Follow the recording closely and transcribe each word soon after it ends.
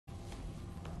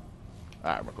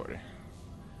Alright, I'm recording.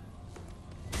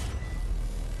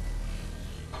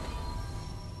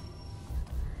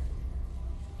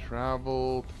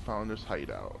 Travel to Founder's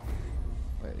Hideout.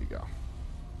 There you go.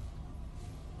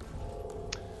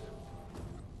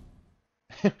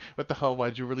 What the hell?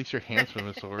 Why'd you release your hands from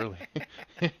it so early?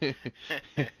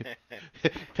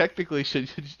 Technically,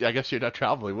 I guess you're not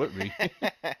traveling with me.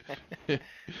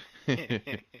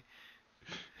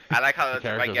 I like how The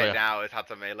the right character's guy like, now is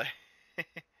Hatsa Melee.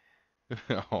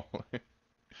 oh.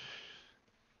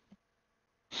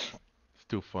 It's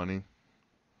too funny.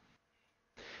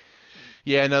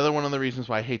 Yeah, another one of the reasons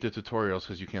why I hate the tutorials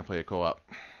because you can't play a co-op.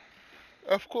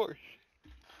 Of course.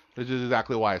 Which is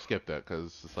exactly why I skipped it,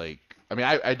 because it's like, I mean,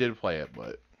 I did play it,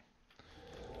 but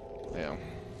yeah.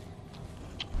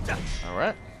 All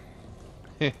right.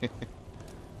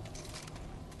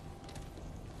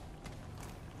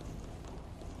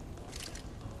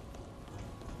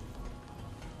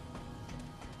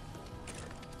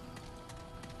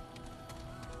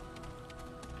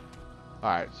 All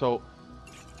right. So,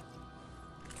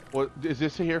 what is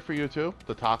this here for you too?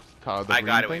 The the I green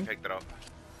got it thing? when you picked it up.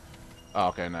 Oh,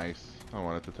 okay, nice. I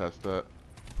wanted to test that.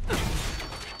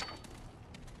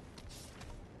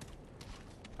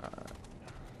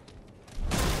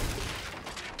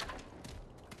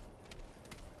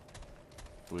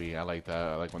 Sweet, I like that.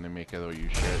 I like when they make it where you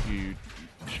share you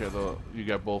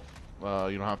get both.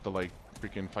 You don't have to like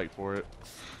freaking fight for it.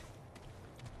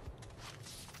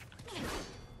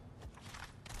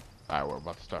 Alright, we're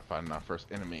about to start fighting our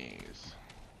first enemies.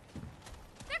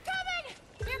 They're coming!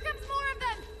 Here comes more of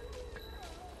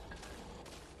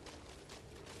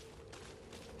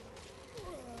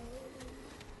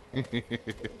them!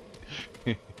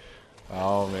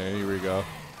 Oh man, here we go.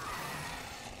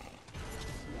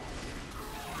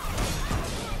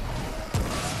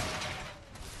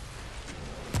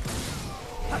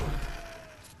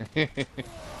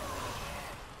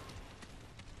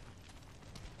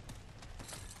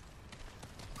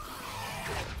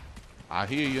 I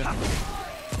hear you.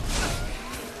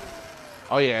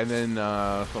 Oh yeah, and then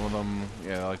some of them,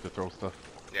 yeah, I like to throw stuff.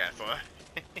 Yeah, so.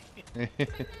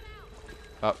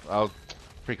 Oh,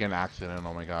 freaking accident!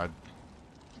 Oh my god,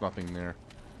 there's nothing there.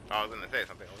 Oh, I was gonna say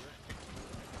something. Was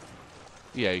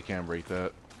Yeah, you can't break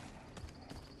that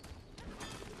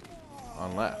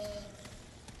unless.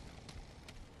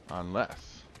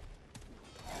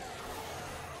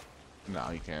 No,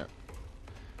 you can't.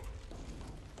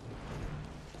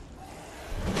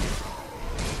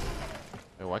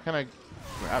 Hey, why can't I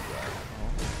grab that?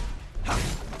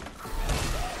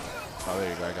 Oh, there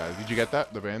you go, guys. Did you get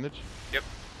that? The bandage? Yep.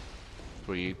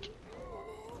 Sweet.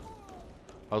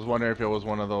 I was wondering if it was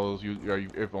one of those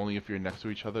if only if you're next to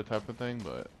each other type of thing,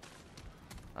 but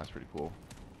that's pretty cool.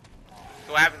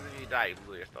 So what happens if you die? You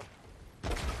lose your stuff.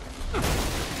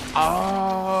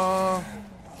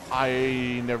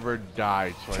 I never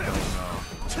died, so I don't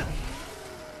know.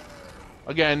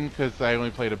 Again, because I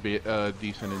only played a bit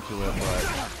decent into it,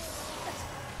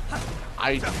 but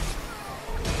I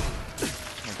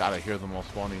gotta hear them all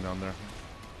spawning down there.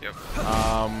 Yep.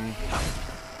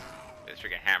 This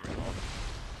freaking hammer.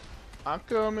 I'm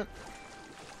coming.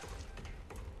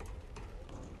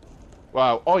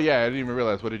 Wow. Oh yeah, I didn't even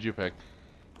realize. What did you pick?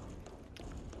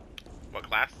 What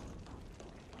class?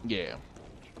 Yeah.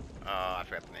 I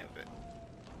forgot the name of it.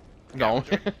 No. I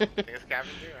think it's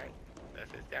Scavenger, right?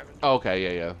 That's his Scavenger.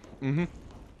 Okay, yeah. Mm-hmm.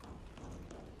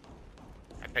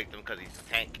 I picked him because he's a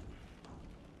tank.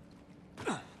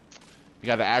 You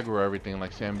gotta aggro everything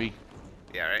like Sam B.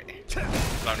 Yeah, right? So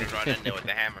I'm just running in there with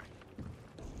the hammer.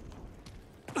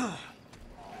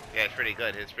 Yeah, it's pretty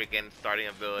good. His freaking starting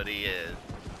ability is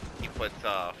he puts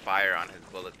fire on his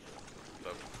bullets,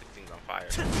 so it puts things on fire.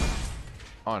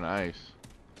 Oh, nice.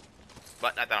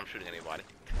 But not that I'm shooting anybody.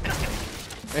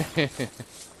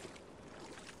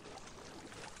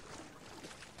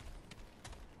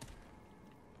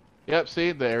 Yep,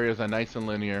 see? The areas are nice and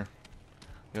linear.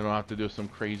 You don't have to do some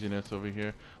craziness over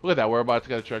here. Look at that, we're about to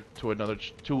get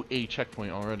to a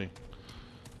checkpoint already.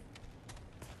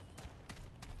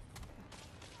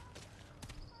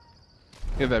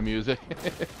 Hear that music?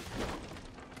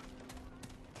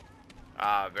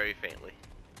 Very faintly.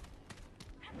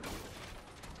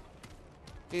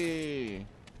 Hey.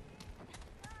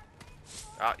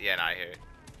 Oh, yeah, now I hear it.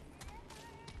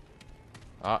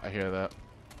 Ah, I hear that.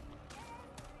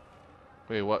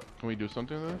 Wait, what? Can we do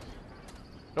something with this?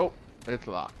 Nope, it's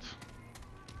locked.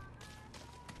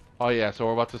 Oh yeah, so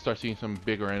we're about to start seeing some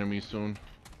bigger enemies soon.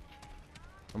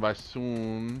 And by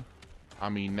soon, I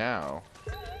mean now.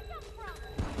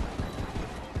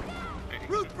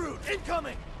 Root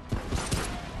incoming!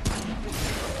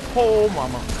 Oh,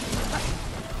 mama.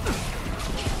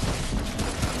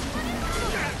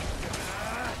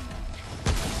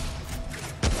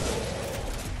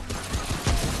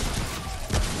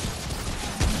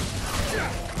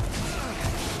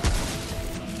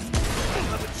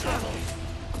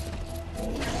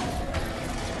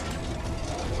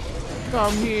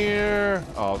 Come here.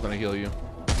 Oh, I was gonna heal you.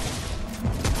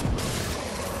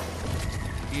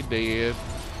 He dead.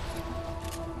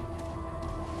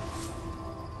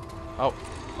 Oh.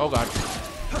 Oh god.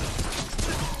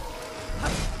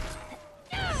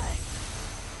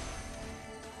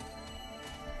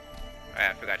 Alright,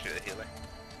 I forgot you're the healer.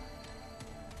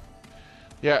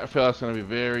 Yeah, I feel that's gonna be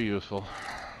very useful.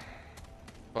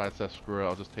 But it says screw it,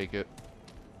 I'll just take it.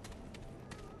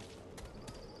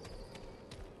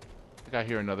 I think I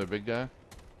hear another big guy.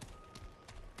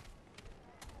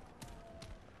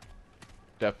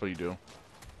 Definitely do.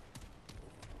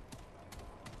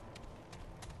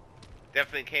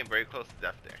 Definitely came very close to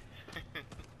death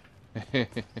there.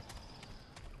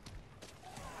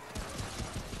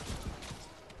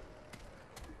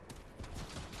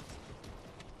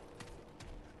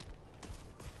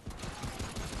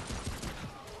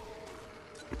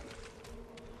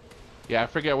 Yeah, I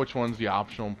forget which one's the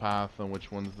optional path and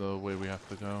which one's the way we have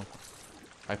to go.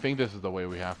 I think this is the way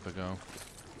we have to go.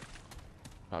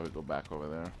 Probably go back over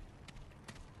there.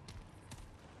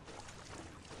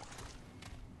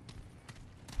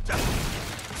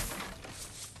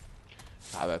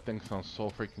 Ah, that thing sounds so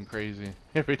freaking crazy.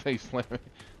 Every time you slam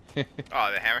it. Oh,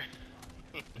 the hammer?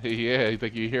 Yeah, you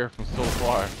think you hear it from so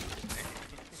far.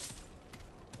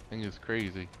 Thing is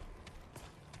crazy.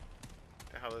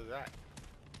 The hell is that?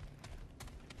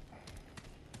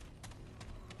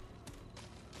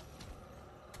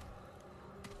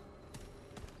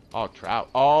 Oh, trout.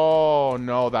 Oh,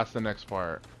 no, that's the next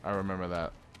part. I remember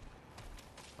that.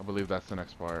 I believe that's the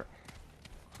next part.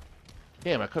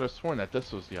 Damn, I could have sworn that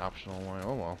this was the optional one.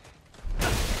 Oh, well.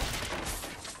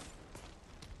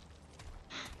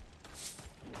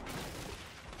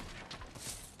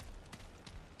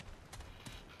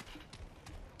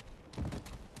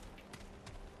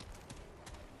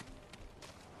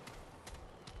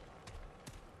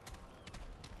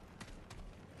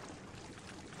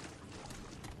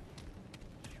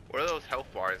 What are those health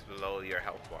bars below your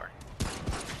health bar?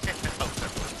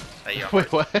 That your Wait,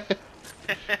 heart- what?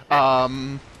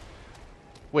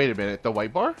 Wait a minute. The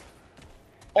white bar?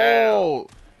 No, Oh!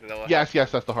 no, no. Yes,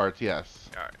 yes, that's the hearts, yes.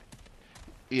 Alright.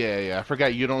 Yeah, yeah. I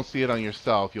forgot you don't see it on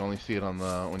yourself. You only see it on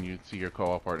the when you see your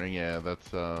co-op partner. Yeah, that's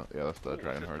the Ooh,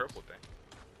 dragon this hearts. purple thing.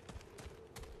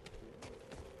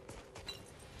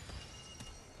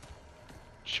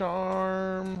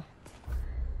 Charm.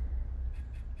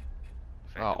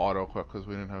 Auto equip because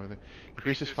we didn't have anything.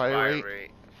 Increases fire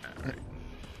rate. Alright.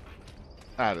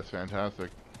 That is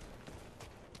fantastic.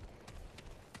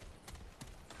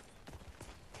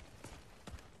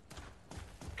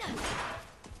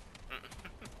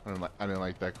 I didn't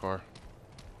like that car.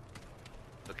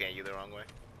 Looking at you the wrong way.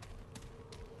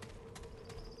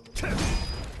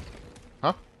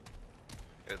 Huh?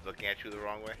 It was looking at you the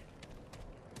wrong way.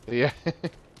 Yeah.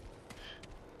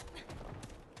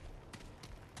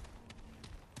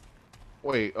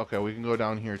 Wait, okay, we can go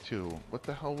down here too. What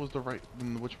the hell was the right?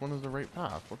 Which one is the right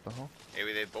path? What the hell?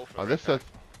 Maybe they both. Oh, this says.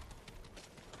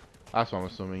 That's what I'm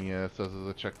assuming. Yeah, it says it's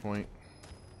a checkpoint.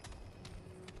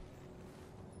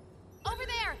 Over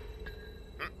there.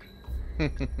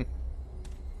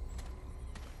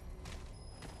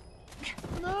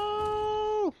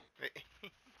 No.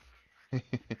 What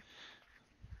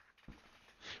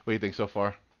do you think so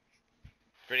far?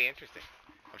 Pretty interesting.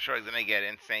 I'm sure it's gonna get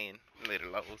insane later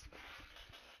levels.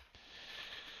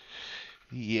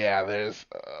 Yeah, there's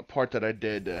a part that I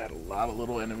did that had a lot of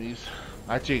little enemies.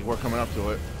 Actually, we're coming up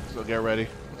to it, so get ready.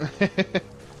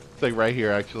 It's like right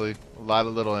here, actually. A lot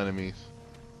of little enemies.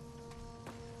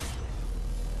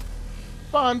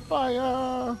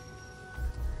 Bonfire!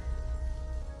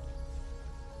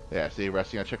 Yeah, see,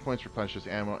 resting at checkpoints replenishes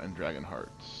ammo and dragon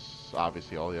hearts.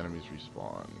 Obviously, all the enemies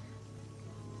respawn.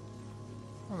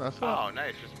 Oh, that's Oh,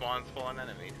 nice. Respawns spawn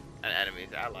enemies. And enemies,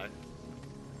 allies.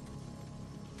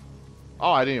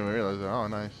 Oh, I didn't even realize that. Oh,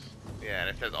 nice. Yeah, and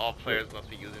it says all players must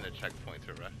be using the checkpoint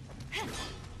to rest. Is this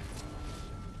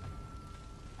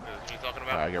what you talking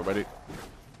about? Alright, get ready.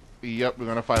 Yep, we're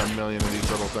gonna fight a million of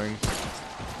these little things.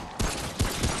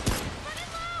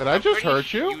 Did I just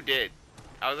hurt you? You did.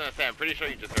 I was gonna say, I'm pretty sure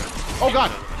you just hurt me. Oh, God!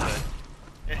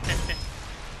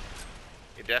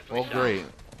 You definitely Oh, shot. great.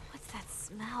 What's that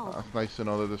smell? That's nice to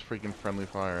know that there's freaking friendly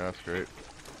fire. That's great.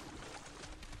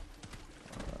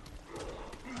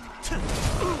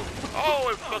 Oh,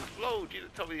 it explodes! You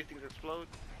didn't tell me these things explode.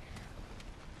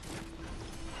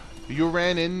 You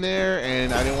ran in there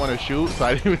and I didn't want to shoot, so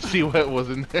I didn't even see what was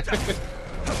in there.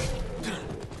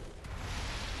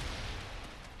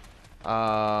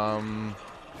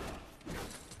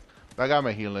 I got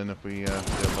my healing if we get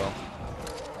low.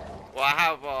 Well, I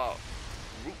have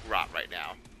root rot right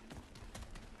now.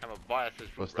 I have a bar that says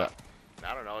What's route. that?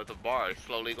 I don't know. It's a bar. It's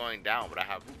slowly going down, but I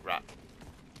have route.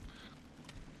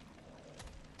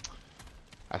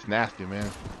 That's nasty, man.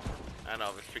 I don't know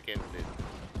if it's freaking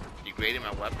degrading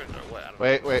my weapons or what. I don't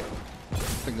Wait, know. wait.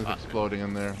 Something's exploding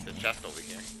in there. The chest over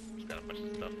here. It's got a bunch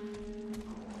of stuff.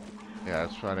 Yeah,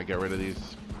 let's try to get rid of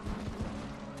these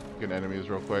fucking enemies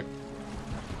real quick.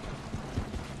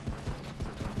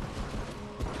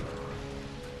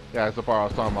 Yeah, it's the part I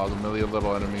was talking about, the million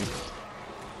little enemies.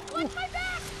 Watch my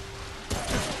back!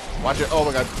 Watch it. Oh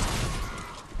my god.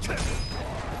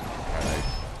 Alright.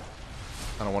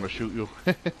 I don't want to shoot you.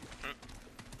 The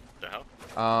hell?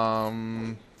 Oh,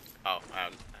 I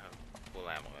have full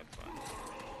ammo, that's fine.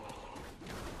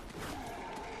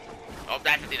 Oh,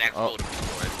 that's the thing that exploded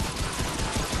before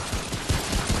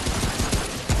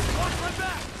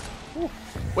it.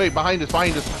 wait, behind us,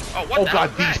 behind us. Oh, what Oh the god,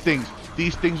 hell is that?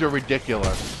 these things are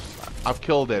ridiculous. I've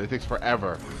killed it. It takes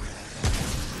forever.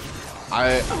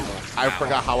 I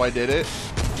forgot how I did it.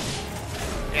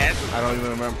 Yeah, I don't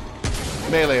even remember.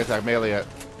 Melee attack, melee attack.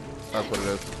 That's what it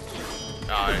is.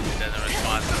 oh, it doesn't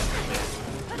respond.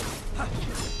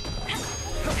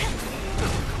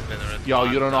 Yo,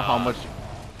 you don't know how much.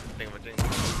 Thing.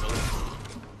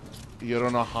 You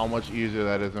don't know how much easier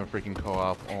that is in freaking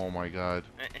co-op. Oh my god.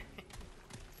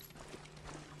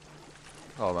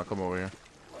 Hold on, come over here.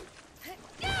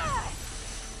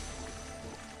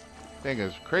 Thing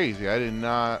is crazy. I did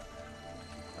not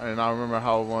remember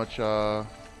how much how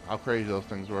crazy those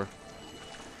things were.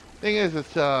 Thing is,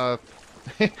 it's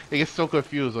it gets so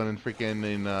confused when in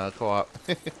freaking co-op.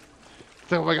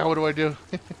 So oh my god, what do I do?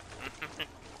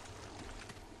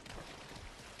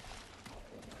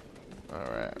 All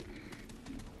right.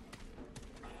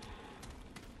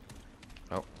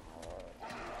 Oh.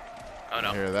 Oh no.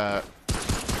 I hear that.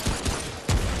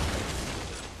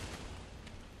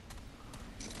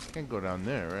 Can't go down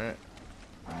there, right?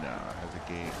 No, it has a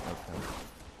gate. Okay.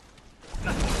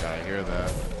 Yeah, I hear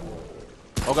that.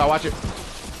 Oh god, watch it!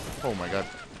 Oh my god.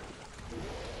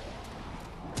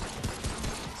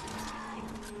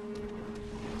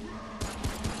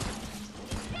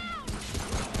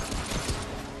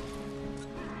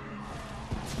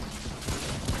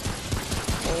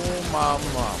 Oh my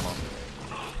mama.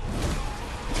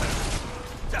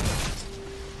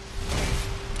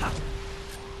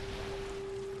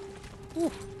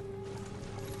 Oof.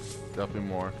 Definitely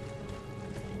more.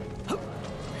 Oh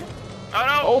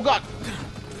no! Oh god!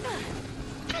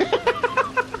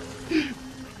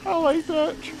 I like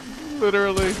that.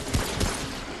 Literally.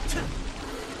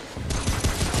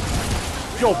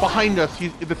 Yo, behind us.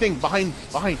 He's the thing behind.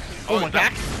 Oh my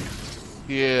god.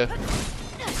 Yeah.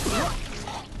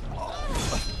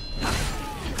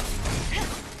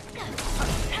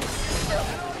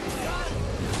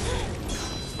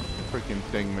 Freaking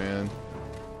thing, man.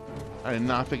 I did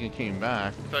not think it came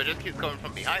back. So it just keeps coming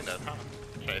from behind us, huh?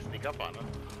 Try to sneak up on us.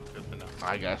 Good to know.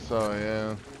 I guess so,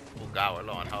 yeah. Oh god, we're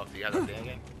low on health. Do you have that thing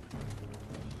again?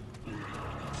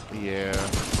 Yeah.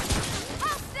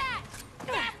 All set!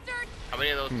 Bastard! How many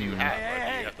of those do you have? Or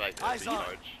do you have to, like, Eyes on.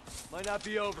 recharge? Might not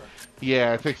be over.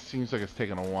 Yeah, it seems like it's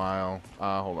taking a while.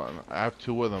 Hold on. I have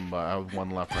 2 of them, but I have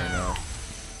 1 left right now.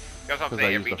 That's what I'm 'Cause I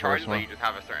saying. It used the recharges, first but one. you just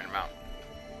have a certain amount.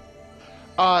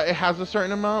 It has a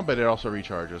certain amount, but it also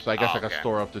recharges. So I guess Oh, I can okay.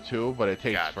 store up to 2, but it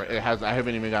takes. Gotcha. It has. I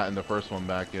haven't even gotten the first one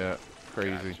back yet.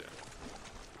 Crazy. Gotcha.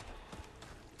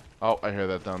 Oh, I hear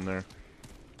that down there.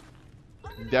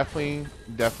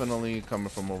 Definitely coming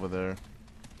from over there.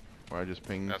 Where I just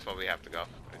pinged. That's what we have to go.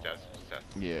 Just.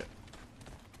 Yeah.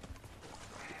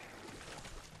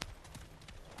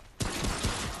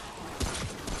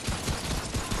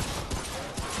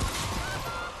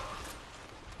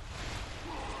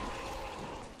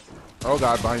 Oh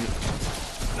god, behind you.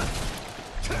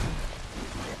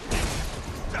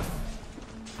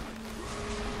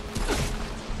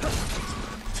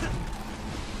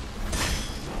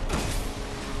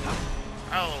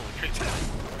 Oh, trick.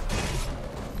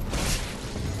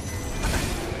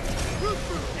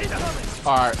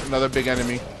 Alright, another big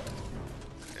enemy.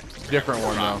 Different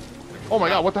one though. Oh my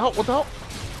god, what the hell? What the hell?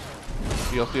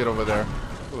 You'll see it over there.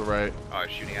 To the right. Oh,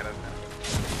 it's shooting at us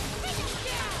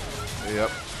now.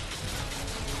 Yep.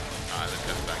 Let's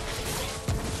just back.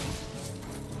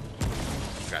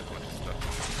 Got a bunch of stuff.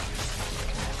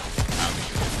 I'll be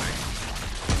shooting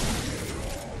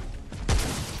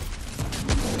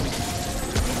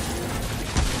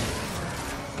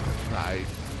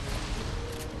Nice.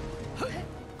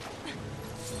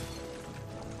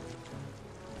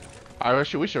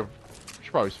 We should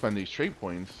probably spend these trade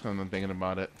points. I'm thinking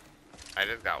about it. I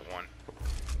just got 1.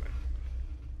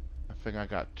 I think I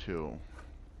got 2.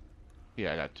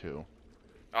 Yeah, I got 2.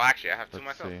 Oh, actually, I have 2 Let's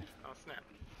myself. see. Oh, snap.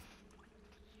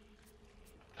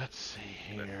 Let's see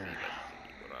here. Let's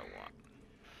see what I want.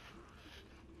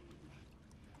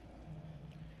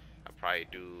 I'll probably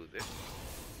do this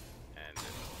and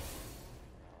this.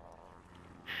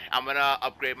 I'm gonna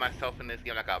upgrade myself in this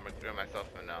game like I'm upgrade myself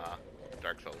in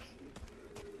Dark Souls.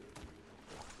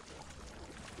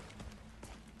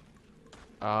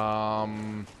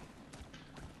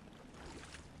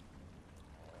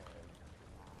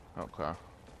 Okay.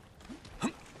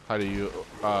 How do you,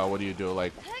 what do you do?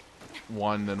 Like,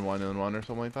 1 and 1 and 1 or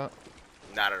something like that?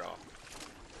 Not at all.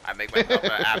 I make myself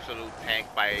an absolute tank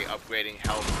by upgrading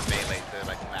health and melee to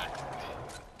like max.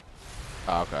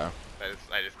 Oh, okay. I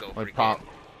just go Like freaking.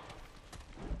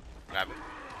 Grab it.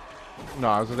 No,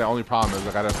 I was gonna say the only problem is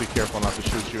I gotta be careful not to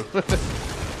shoot you.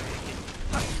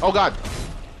 Oh god!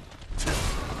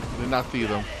 Did not see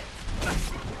them.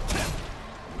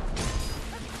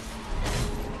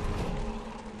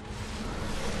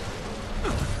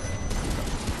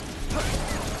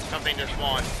 Something just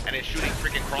spawned and it's shooting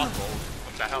freaking crossbows.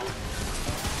 What the hell?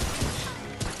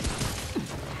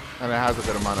 And it has a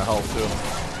good amount of health too.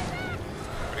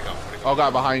 Where'd it go? Oh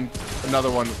god, behind another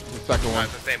one, the second No, one.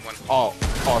 it's the same one. Oh,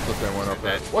 it's the same one. Okay.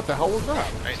 Dead. What the hell was that?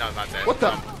 Hey, no, not dead. What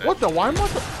the? No, dead. What the? Why am I?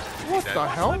 What Dead. the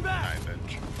hell? Nah, he's dead.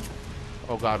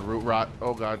 Oh god, root rot.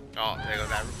 Oh god, Oh, there goes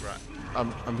that root rot.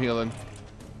 I'm healing.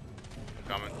 I'm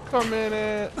coming. Come in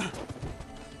it. What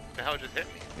the hell just hit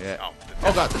me? Yeah. Oh,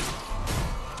 Oh god.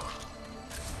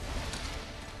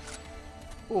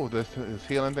 Oh, this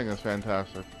healing thing is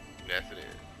fantastic. yes, it is.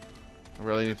 I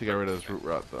really need to get rid of this root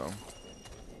rot though.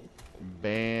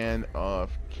 Ban of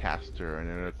caster and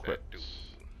it equipped.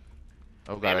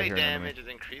 Oh god, I Melee hear an enemy. damage is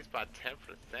increased by 10%.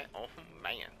 Oh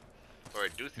man. Or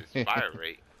reduces fire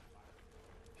rate.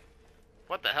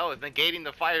 What the hell is negating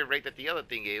the fire rate that the other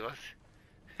thing gave us?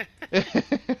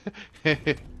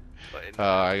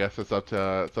 I guess it's up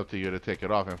to you to take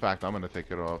it off. In fact, I'm gonna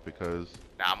take it off because.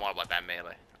 Nah, I'm all about that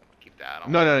melee. Keep that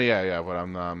on. No, yeah, but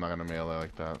I'm not gonna melee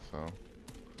like that. So.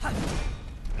 Running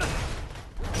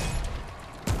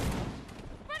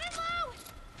low!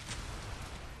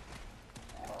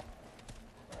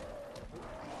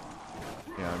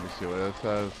 Yeah, let me see what it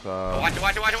says. Watch it.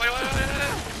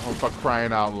 Oh, for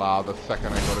crying out loud! The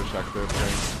second I go to check this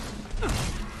thing.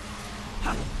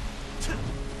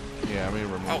 Yeah, let me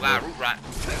remove Oh god, this. root rot.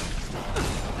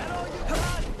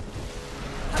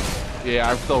 Yeah,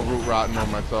 I'm still root rotting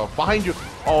on myself. Behind you!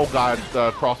 Oh god,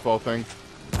 the crossbow thing.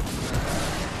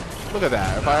 Look at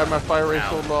that. If I had my fire rate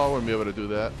so low, I wouldn't be able to do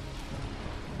that.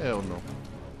 Hell no.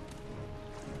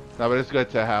 No, but it's good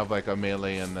to have like a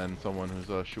melee and then someone who's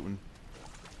shooting.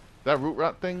 That root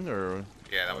rot thing, or?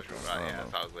 Yeah, that was root rot. Yeah,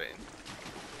 that's how I was waiting.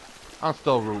 I'm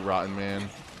still root rotting, man.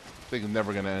 This thing's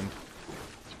never gonna end.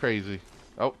 It's crazy.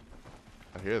 Oh,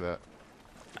 I hear that.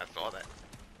 I saw that.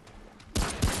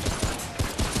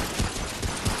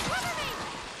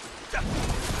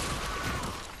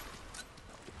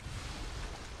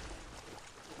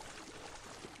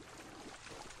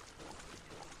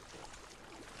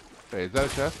 Hey, is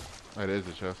that a chest? Oh, it is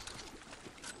a chest.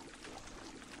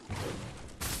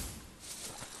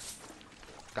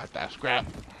 Got that scrap.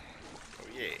 Oh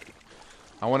yeah.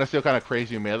 I want to see what kind of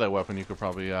crazy melee weapon you could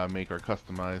probably make or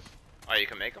customize. Oh, you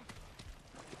can make them?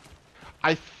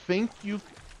 I think you,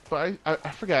 but I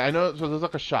forget. I know, so there's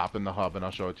like a shop in the hub, and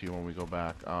I'll show it to you when we go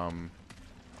back. I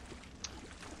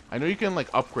know you can like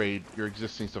upgrade your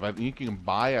existing stuff. I think you can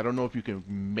buy. I don't know if you can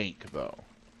make though,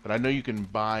 but I know you can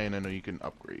buy, and I know you can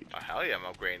upgrade. Oh hell yeah, I'm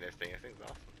upgrading this thing. This thing's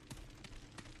awesome.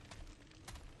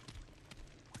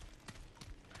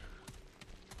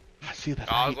 I see that.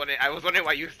 Oh, I was wondering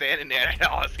why you standing there.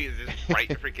 All I see is this bright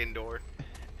freaking door.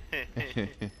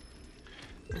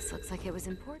 This looks like it was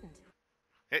important.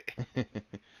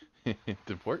 It's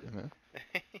important, huh?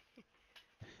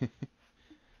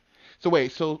 So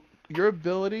wait, so your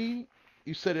ability,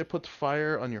 you said it puts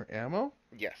fire on your ammo?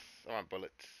 Yes, I want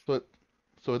bullets. So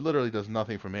it literally does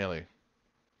nothing for melee.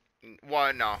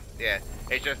 Well, no, yeah.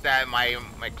 It's just that my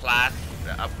class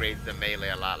upgrades the melee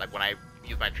a lot. Like when I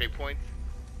use my trait points,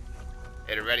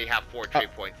 it already have 4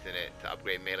 trait points in it to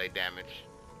upgrade melee damage.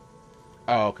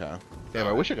 Oh, okay. Damn,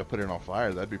 I wish I could put it on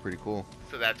fire. That'd be pretty cool.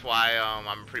 So that's why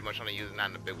I'm pretty much only using that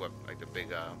in the big weapon, like the big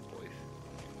boys.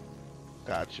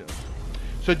 Gotcha.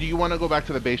 So do you want to go back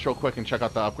to the base real quick and check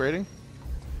out the upgrading?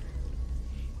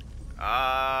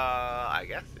 I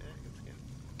guess. Yeah,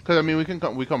 Because I mean, we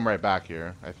come right back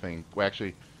here. I think we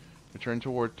actually return to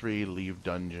Ward 3, leave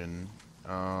dungeon.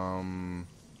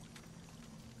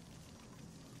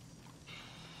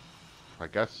 I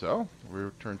guess so. We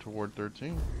return to Ward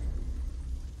 13.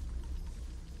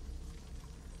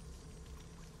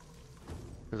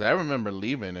 Because I remember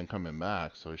leaving and coming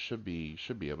back, so it should be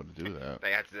able to do that.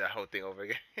 They have to do that whole thing over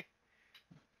again.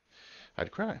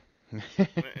 I'd cry.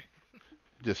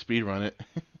 Just speed run it.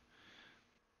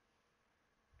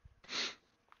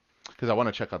 Because I want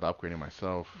to check out the upgrading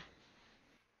myself.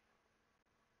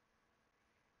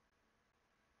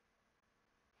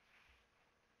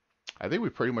 I think we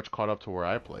pretty much caught up to where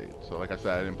I played. So like I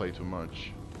said, I didn't play too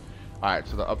much. Alright,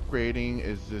 so the upgrading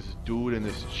is this dude and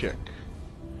this chick.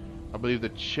 I believe the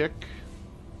chick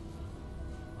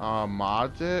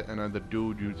mods it, and then the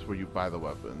dude is where you buy the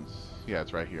weapons. Yeah,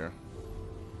 it's right here.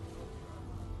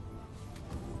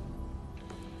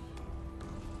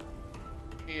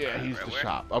 Yeah, he's the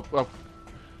shop. Up,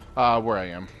 where I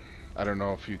am. I don't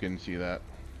know if you can see that.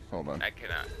 Hold on. I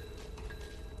cannot.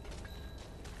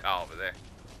 Oh, over there.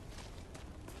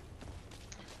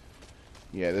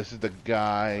 Yeah, this is the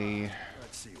guy.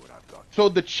 Let's see what I've got. So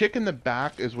the chick in the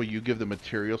back is where you give the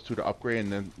materials to upgrade,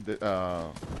 and then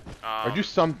or do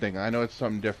something. I know it's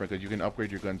something different because you can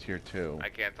upgrade your guns here too. I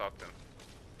can't talk to him.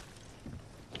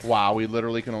 Wow, we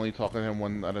literally can only talk to him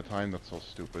one at a time. That's so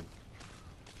stupid.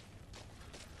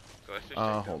 So let's just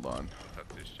check Hold on. Talk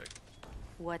to this chick.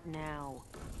 What now?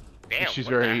 Damn. She's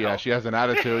what the very hell? she has an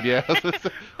attitude. Yeah.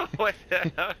 What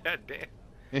the hell? God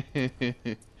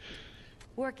damn.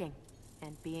 Working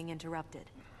and being interrupted.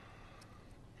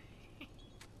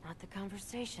 Not the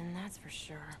conversation, that's for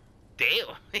sure.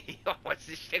 Damn. What's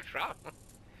this chick's problem?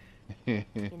 You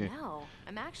know,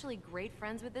 I'm actually great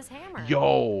friends with this hammer.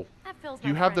 Yo, That fills do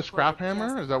you my have the friend scrap quota hammer?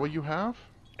 just Is that what you have?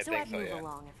 I So think I'd so, move yeah.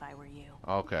 along if I were you.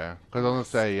 Okay, because I was gonna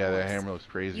say, yeah, the Of course. hammer looks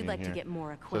crazy You'd in like here. to get more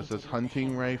So it acquainted says with the hunting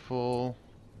hammer. rifle.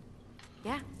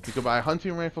 Yeah. You could buy a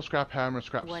hunting rifle, scrap hammer,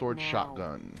 scrap What sword, now?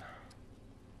 shotgun.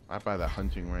 I'd buy that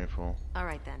hunting rifle. All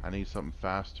right then. I need something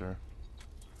faster.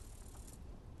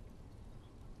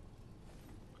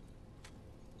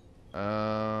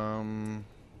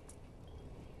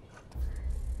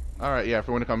 All right, yeah. If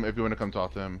you want to come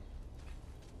talk to him.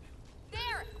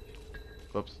 There.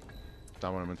 Oops,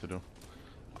 not what I meant to do.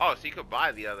 Oh, so you could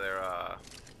buy the other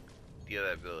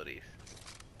abilities.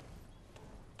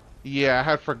 Yeah, I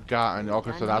had forgotten.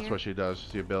 Okay, so Done that's here? what she does.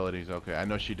 The abilities. Okay, I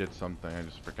know she did something. I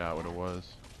just forgot what it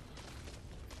was.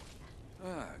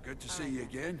 Ah, good to see you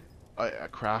again.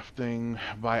 Crafting,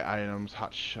 buy items,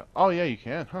 hot shot. Oh yeah, you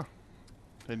can, huh?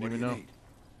 Didn't What do even you know. need?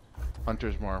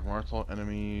 Hunters mark all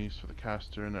enemies for the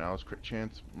caster, and the allies crit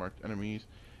chance. Marked enemies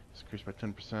is increased by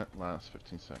 10%. Last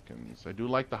 15 seconds. I do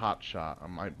like the hot shot. I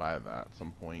might buy that at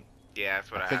some point. Yeah,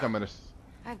 that's what I I think have. I'm gonna.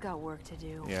 I've got work to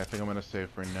do. Yeah, I think I'm gonna save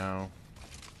for now.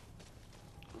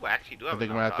 Ooh, I actually do have I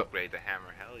think I'm enough gonna to have to- upgrade the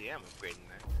hammer. Hell yeah, I'm upgrading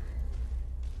that.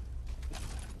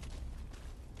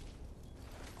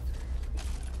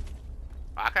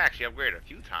 I can actually upgrade it a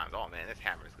few times. Oh man, this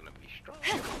hammer is gonna be strong.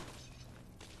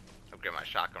 Upgrade my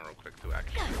shotgun real quick too,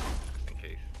 actually, in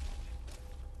case.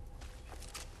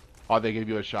 Oh, they gave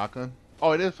you a shotgun?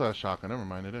 Oh, it is a shotgun. Never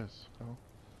mind, it is.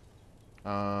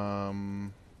 Oh.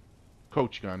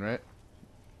 Coach gun, right?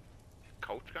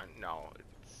 Coach gun? No, it's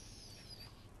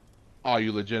Oh,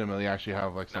 you legitimately actually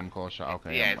have like something called a shot.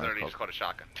 Okay. yeah, never it's mind, literally just called a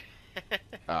shotgun.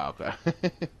 Oh, okay.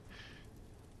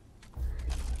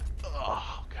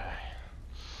 Oh, okay.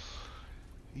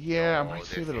 Yeah, I might Oh,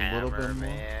 save this it a little hammer, bit more.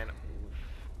 man.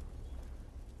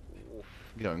 Oof.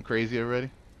 You going crazy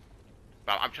already?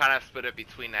 But I'm trying to split it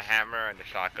between the hammer and the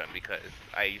shotgun because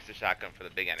I use the shotgun for the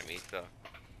big enemies. So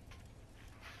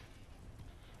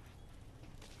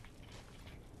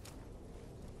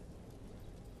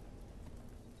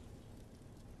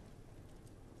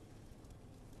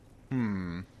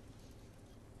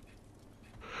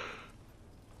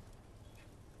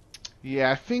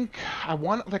Yeah, I think I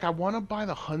want to buy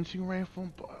the hunting rifle,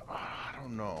 but I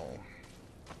don't know.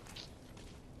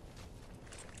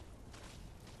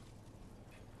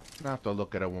 I'm gonna have to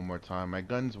look at it one more time. My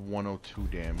gun's 102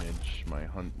 damage.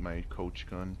 My coach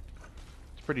gun.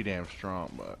 It's pretty damn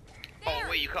strong, but. oh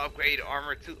wait, you can upgrade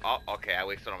armor too. Oh, okay, I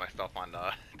wasted all my stuff on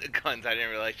the guns. I didn't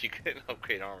realize you could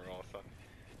upgrade armor also.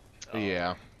 Oh.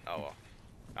 Yeah. Oh well,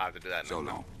 I'll have to do that So next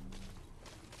time. long.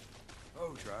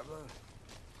 Oh, traveler.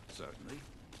 Certainly.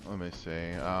 Let me see.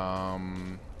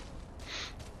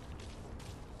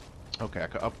 Okay, I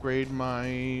could upgrade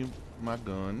my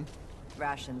gun.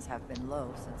 Rations have been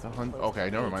low since The we hunt. closed Okay,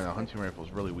 the never gates, mind. The but hunting rifle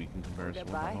is really weak in comparison. What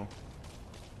the by. hell?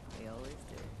 We always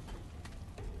do.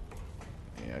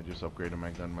 Yeah, I just upgraded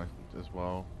my gun as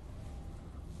well.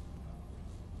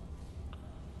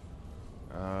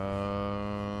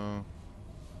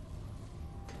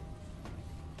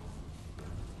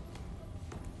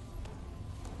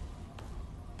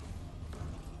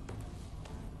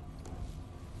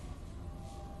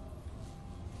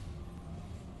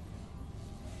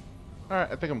 Alright,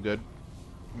 I think I'm good.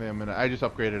 Wait a minute. I just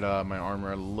upgraded my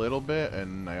armor a little bit,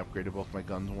 and I upgraded both my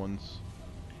guns once.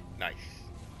 Nice.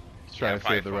 Let's try Yeah, to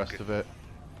save the rest of it.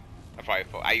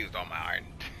 I used all my iron.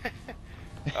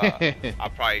 I'll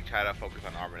probably try to focus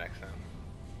on armor next time.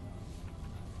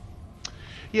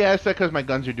 Yeah, it's because my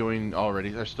guns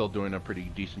are still doing a pretty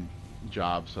decent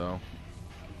job, so.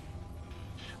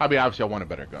 I mean, obviously I want a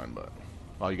better gun, but.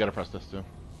 Well, you gotta press this too.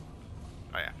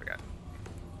 Oh yeah, I forgot.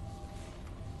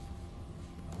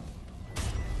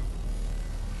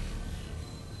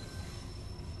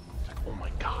 It's like, oh my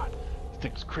god, this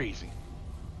thing's crazy.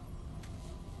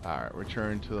 Alright,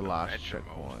 return to the last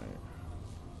checkpoint.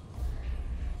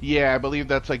 Yeah, I believe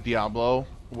that's like Diablo,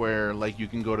 where like you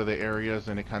can go to the areas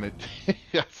and it kind of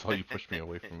that's how you push me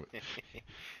away from it.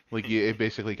 Like it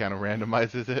basically kind of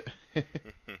randomizes it.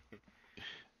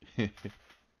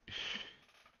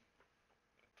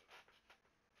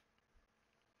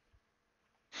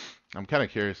 I'm kind of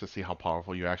curious to see how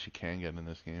powerful you actually can get in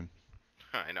this game.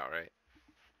 I know, right?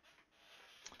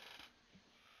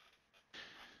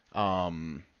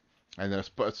 And then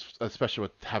especially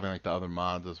with having like the other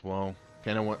mods as well.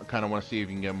 Kind of want to see if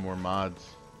you can get more mods.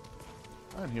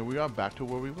 And here we are, back to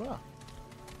where we were.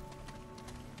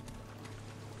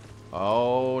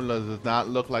 Oh, does not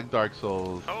look like Dark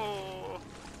Souls. Oh,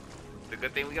 it's a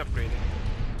good thing we upgraded.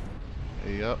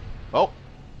 Yep. Oh,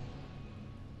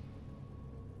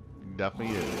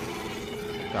 definitely is.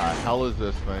 The hell is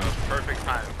this thing? Perfect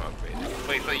time for upgrading.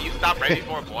 Wait, so you stopped right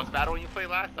before a boss battle when you played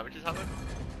last? Is that what you're telling me?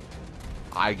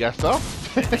 I guess so.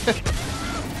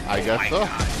 I guess so.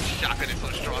 God, shotgun is so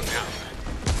strong now.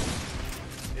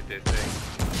 Hit this thing.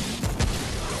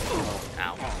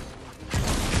 Ow.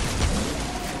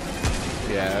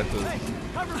 Yeah, that's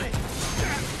Cover me.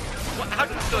 What? How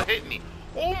did it still hit me?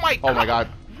 Oh my god. Oh my god.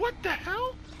 What the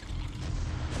hell?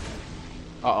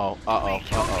 Uh-oh, uh-oh,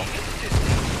 uh-oh.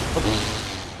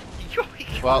 Yo, he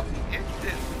killed Well. me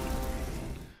instantly.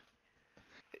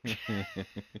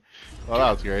 Well,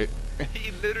 that was great.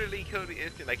 He literally killed me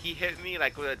instantly. Like, he hit me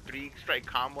like with a 3-strike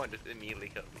combo and just immediately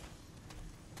killed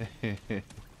me.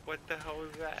 What the hell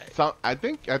was that? So I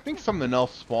think something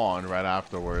else spawned right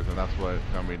afterwards, and that's what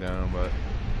got me down. But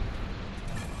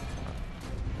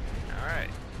all right.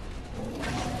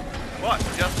 What?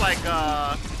 Just like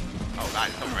oh god,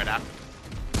 it's coming right after.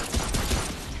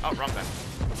 Oh, wrong gun.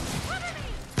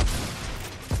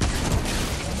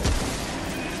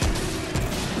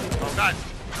 Oh god.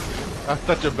 that's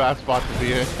such a bad spot to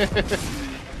be in.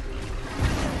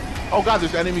 Oh god,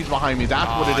 there's enemies behind me. That's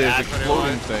what it is.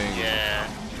 Exploding thing. Yeah.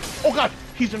 Oh god,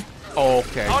 he's in. Oh,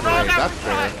 okay, Oh no, great. That's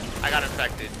fair. I got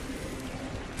infected.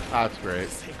 That's great.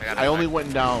 I only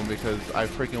went down because I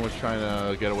freaking was trying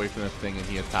to get away from this thing, and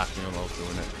he attacked me while I was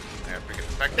doing it. I got freaking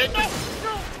infected. No, no.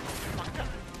 Oh god.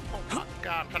 Oh my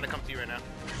god, I'm trying to come to you right now.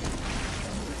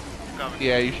 I'm coming.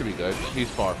 Yeah, you should be good. He's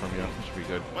far from you. You should be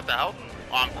good. What the hell?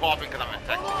 Oh, I'm coughing because I'm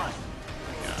infected.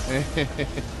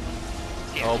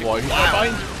 Oh boy, he's wow.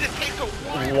 behind. This takes a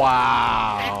while.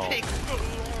 Wow. It takes so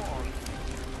long.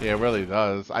 Yeah, it really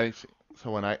does.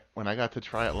 So when I got to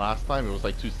try it last time, it was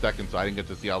like 2 seconds, so I didn't get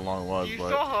to see how long it was. You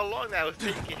but saw how long that was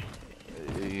taking.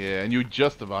 yeah, and you were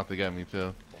just about to get me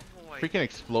too. Oh Freaking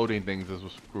exploding things is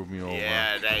what screwed me over.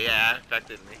 Yeah, that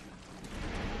affected me.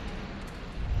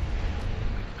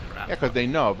 Crap. Yeah, because they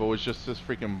know if it was just this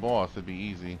freaking boss, it'd be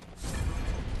easy.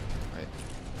 Right.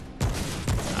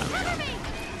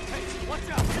 Watch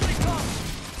out! Here they come!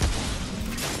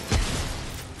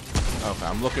 Okay,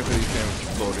 I'm looking for these damn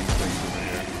exploding things over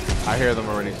here. I hear them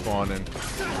already spawning.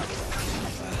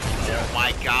 Oh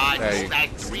my god, Hey. that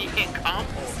 3-hit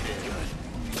combo.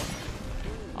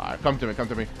 Alright, come to me, come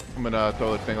to me. I'm gonna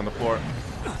throw this thing on the floor.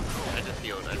 I just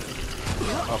healed it.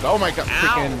 Okay, oh my god,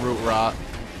 freaking root rot.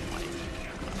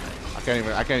 I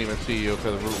can't even see you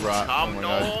because of root rot. Oh my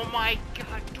god. Oh my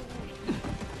god, dude.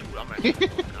 Dude,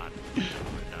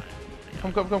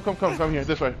 I'm gonna oh god. Come here,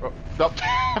 this way. Oh, nope.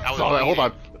 Sorry, hold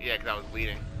on. Yeah, because I was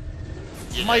bleeding.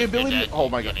 My ability. Oh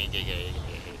my god.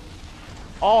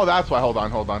 Oh, that's why. Hold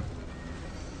on.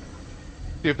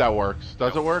 See if that works.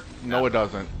 Does it work? No, it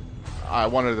doesn't. I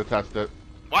wanted to test it.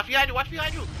 Watch behind you! Watch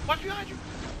behind you! Watch behind you!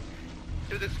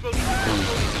 There's explosion.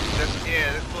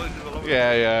 Yeah, explosion all over.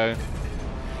 Yeah.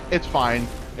 It's fine.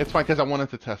 It's fine because I wanted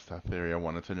to test that theory. I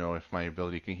wanted to know if my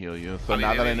ability can heal you. So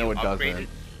now that I know it doesn't. Yeah,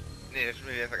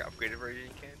 maybe that's like an upgraded version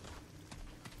you can.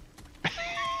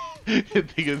 I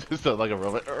think it's just like a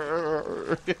robot.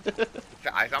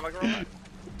 I sound like a robot?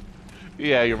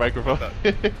 Yeah, your microphone.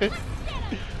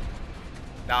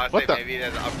 Now I say maybe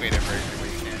there's an upgraded version where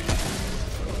you can.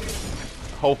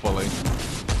 Hopefully.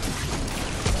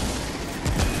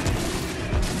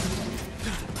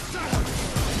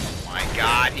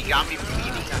 god, he got me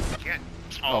bleeding again.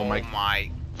 Oh Oh my-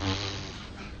 my.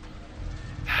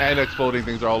 And exploding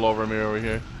things are all over me over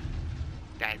here.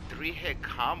 That 3-hit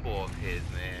combo of his,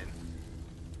 man.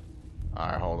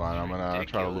 Alright, hold on. I'm gonna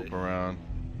try to loop Ridiculous. around.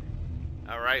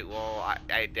 Alright, well,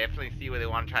 I definitely see where they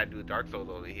want to try to do Dark Souls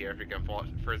over here. Freaking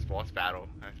first boss battle.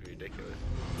 That's ridiculous.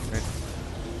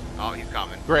 Oh, he's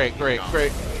coming. Great, He's great, coming.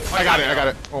 great. Oh, I got it, it. I got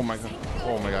it. Oh my god.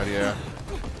 Oh my god, yeah.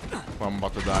 Well, I'm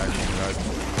about to die.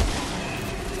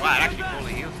 Oh my Wow, it actually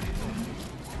fully heals you.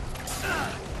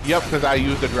 god. Yep, because I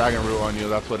used the dragon root on you.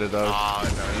 That's what it does.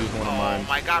 Oh, no. I used one of mine. Oh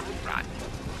my god, root rot.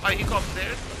 Oh, you go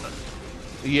upstairs?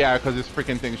 Yeah, because this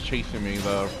freaking thing's chasing me.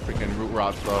 The freaking root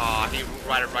rot stuff. Oh, he root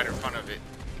rotted right in front of it.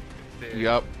 There.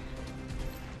 Yep.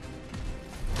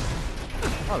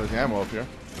 Oh, there's ammo up here.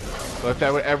 So if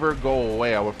that would ever go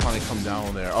away, I would probably come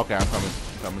down there. Okay, I'm coming.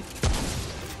 I'm coming.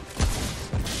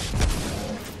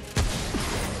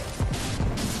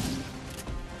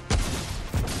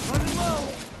 Running low.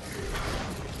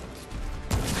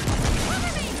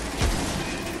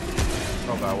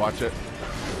 Oh god, watch it.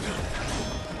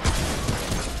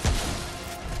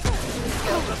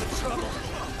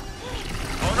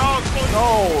 Oh no, it's close.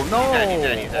 No, no. He's dead, he's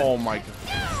dead, he's dead. Oh my god.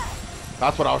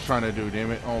 That's what I was trying to do,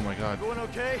 damn it. Oh my god. Going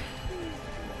okay?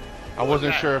 I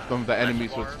wasn't that? sure if the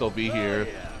enemies would still be Oh, here.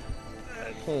 yeah.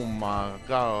 Oh my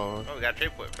god. Oh, we got a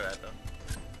trade point for that though.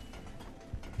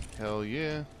 Hell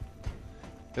yeah.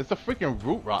 It's the freaking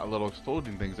root rot little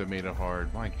exploding things that made it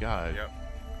hard. My god. Yep.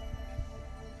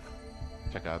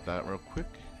 Check out that real quick.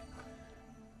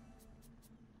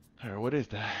 Alright, what is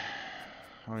that?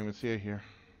 I don't even see it here.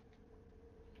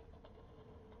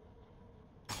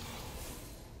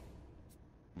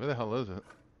 Where the hell is it?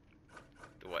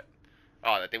 The what?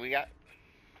 Oh, that thing we got?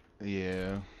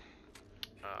 Yeah.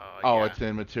 Oh, Oh, yeah. it's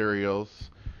in materials.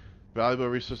 Valuable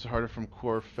resources harder from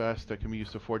Core Fest that can be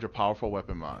used to forge a powerful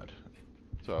weapon mod.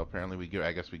 So apparently we give,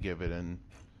 I guess we give it in.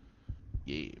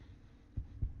 Yeah.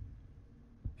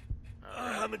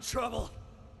 I'm in trouble.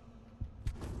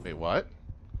 Wait, what?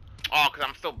 Oh, because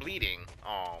I'm still bleeding.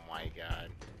 Oh my god.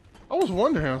 I was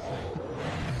wondering. I was like...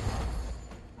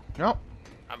 Nope.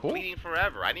 I'm Cool. bleeding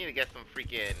forever. I need to get some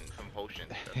freaking, some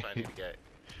potions. That's what I need to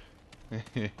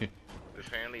get.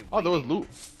 Apparently Oh, there was bleeding- loot.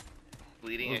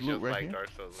 Bleeding there is was loot just right like here. Dark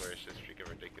Souls where it's just freaking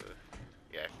ridiculous.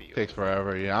 Yeah, I see you. Takes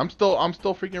forever. Yeah, I'm still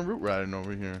freaking root riding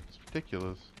over here. It's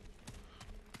ridiculous.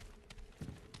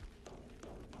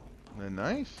 They're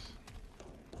nice.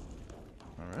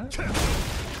 All right.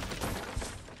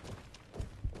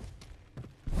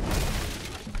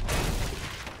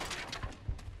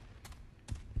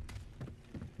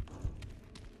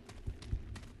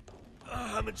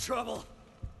 I'm in trouble.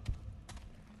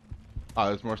 Oh,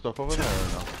 there's more stuff over there or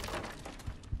no?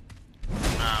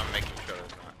 I'm making sure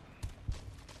there's not.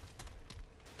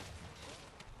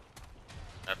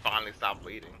 I finally stopped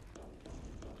bleeding.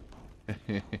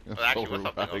 It's Well, actually, so what's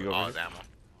up? robotic over Oh, here. it's ammo.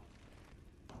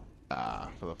 Ah,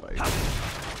 for the fight.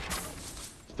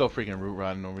 Still freaking root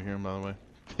riding over here, by the way.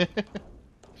 It's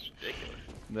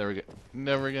ridiculous.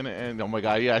 Never gonna end. Oh my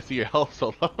god, yeah, I see your health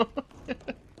so low.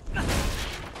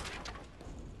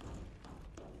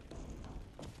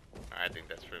 I think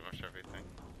that's pretty much everything.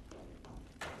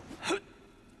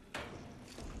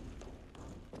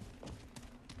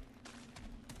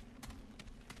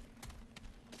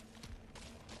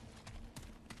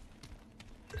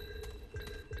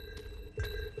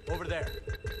 Over there.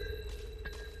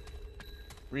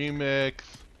 Remix.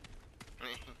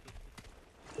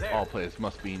 There. All players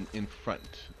must be in front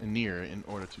and near in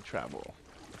order to travel.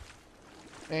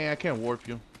 Hey, I can't warp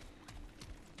you.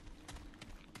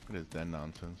 What is that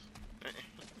nonsense?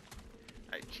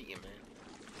 I cheating,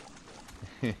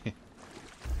 man.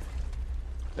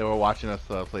 They were watching us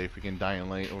play freaking Dying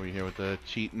Light over here with the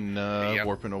cheating, Yep.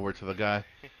 warping over to the guy.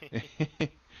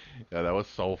 Yeah, that was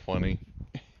so funny.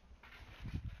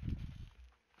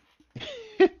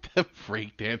 The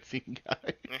breakdancing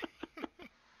guy.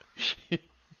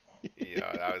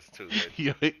 Yeah, that was too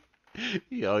good.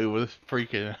 Yo, he was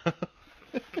freaking out.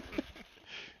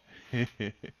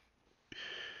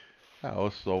 That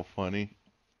was so funny.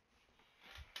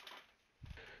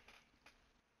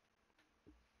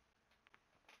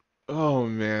 Oh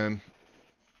man.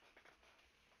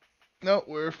 No,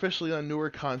 we're officially on newer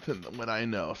content than what I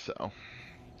know, so.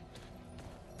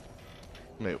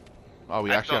 Wait. Oh,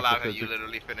 we I actually still have laugh to that you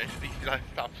literally finished. You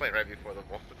stopped playing right before the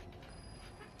boss.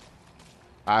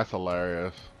 That's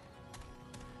hilarious.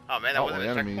 Oh man, that Oh, wasn't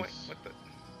the a checkpoint. enemies. What the?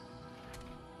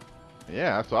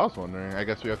 Yeah, that's what I was wondering. I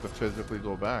guess we have to physically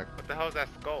go back. What the hell is that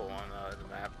skull on the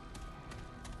map?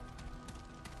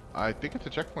 I think it's a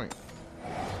checkpoint.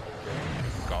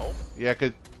 Skull? Yeah,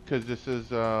 cause because this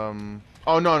is Oh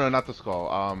no, not the skull.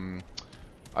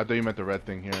 I thought you meant the red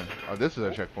thing here. Oh, this is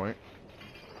a checkpoint.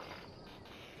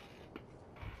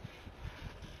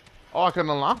 Oh, I can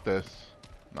unlock this.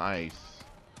 Nice.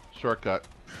 Shortcut.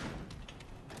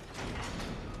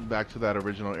 Back to that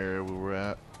original area we were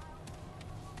at.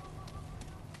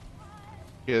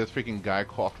 Yeah, this freaking guy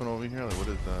coughing over here. Like, what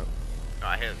is that? Oh,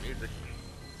 I hear the music.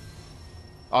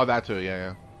 Oh, that too.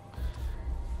 Yeah.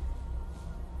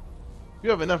 You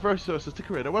have enough resources to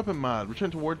create a weapon mod. Return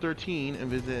to Ward 13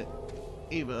 and visit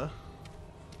Ava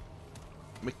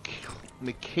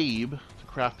McCabe to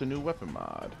craft a new weapon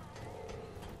mod.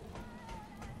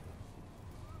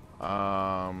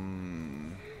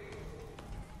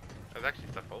 There's actually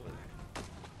stuff over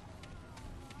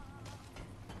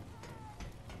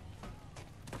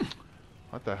there.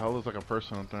 What the hell is like a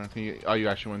person up there? Can you, oh, you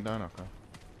actually went down? Okay.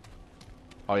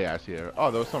 Oh yeah, I see it. Oh,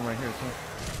 there was some right here too.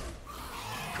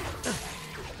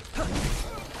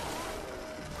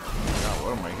 God,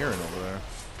 what am I hearing over there?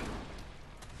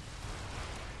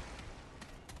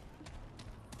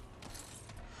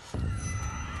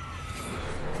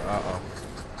 Uh-oh.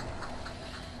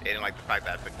 They didn't like the fact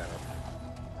that I picked that up.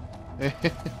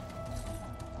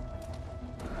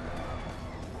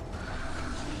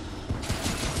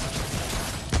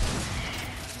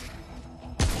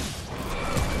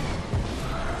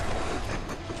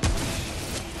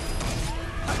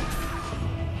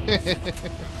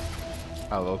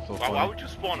 I love so funny. Why would you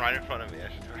spawn right in front of me?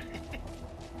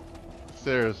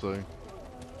 Seriously.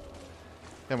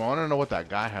 Damn, I want to know what that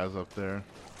guy has up there.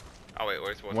 Oh wait,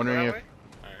 where's what's Wondering that if- way?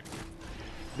 Alright.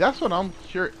 That's what I'm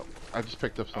curious. I just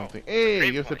picked up something. Hey,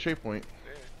 trade give us a point. trade point.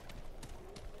 Yeah.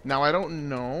 Now I don't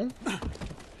know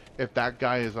if that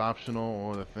guy is optional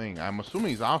or the thing. I'm assuming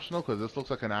he's optional because this looks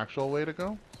like an actual way to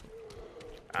go.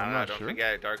 I I'm don't know, not don't sure.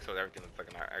 forget Dark Souls, everything looks like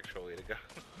an actual way to go.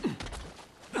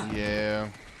 Yeah,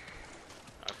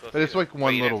 I'm supposed but to it's do like that.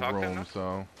 one Wait, you little didn't talk to him, room, though?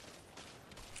 so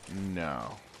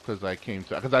no. Because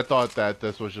I thought that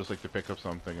this was just like to pick up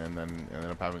something and then ended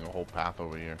up having a whole path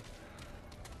over here.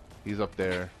 He's up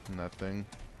there in that thing.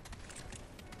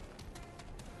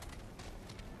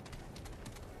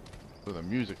 Where the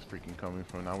music's freaking coming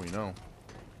from, now we know.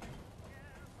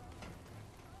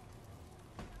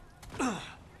 Look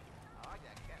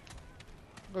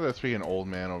at this freaking old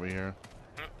man over here.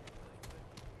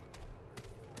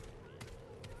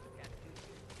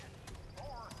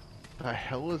 The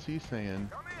hell is he saying?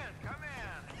 Come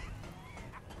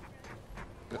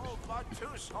in. Old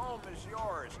Batu's home is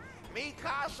yours. Mi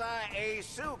casa e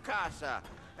su casa,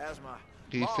 as my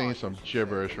He's ma saying some used to say.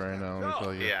 gibberish right now, let me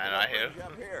tell you. Yeah, and I hear. Brings you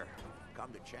up here.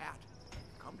 Come to chat.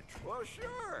 Come to well,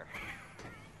 sure.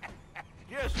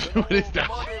 Just an What is old that?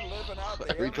 mother living out there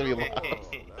Every in time the he laughs.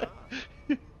 world, huh?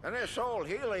 And this old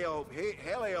helicopter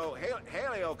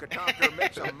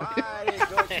makes a mighty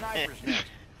good sniper's nest.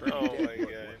 Oh my Dead would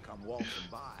God. come waltzing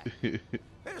by.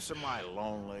 This am I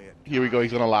lonely at Here we go,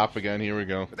 he's times. gonna laugh again, here we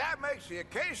go. But that makes the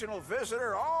occasional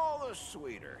visitor all the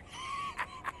sweeter.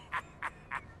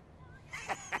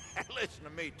 Listen to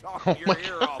me talking your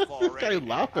ear off This already. guy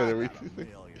laughing I've every got a time.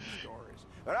 million stories,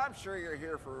 but I'm sure you're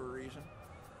here for a reason.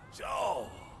 So,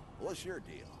 what's your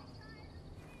deal?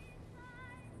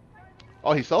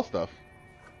 Oh, he sells stuff.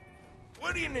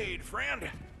 What do you need, friend?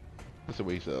 That's the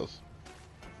way he sells.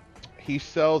 He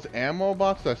sells ammo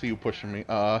boxes. I see you pushing me.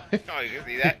 Oh, you can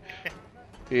see that?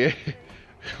 Yeah.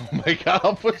 Oh my god,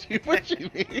 I'll push you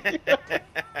pushing me.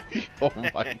 Oh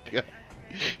my god.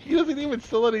 He doesn't even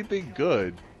sell anything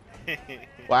good.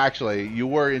 Well, actually, you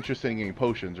were interested in getting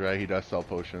potions, right? He does sell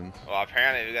potions. Well,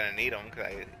 apparently we're gonna need them because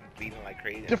I beat them like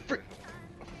crazy. They're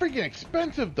freaking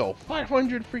expensive though.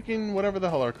 500 freaking whatever the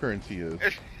hell our currency is.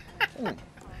 Oh.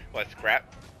 What,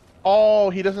 scrap? Oh,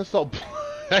 he doesn't sell.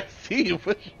 I see you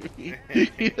pushing me.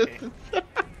 He doesn't sell.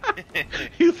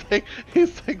 He's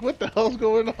like, what the hell's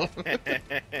going on?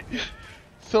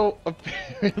 So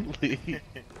apparently,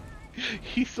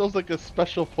 he sells like a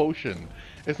special potion.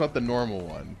 It's not the normal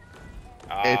one.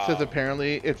 It says Oh,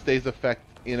 apparently it stays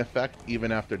in effect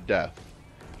even after death.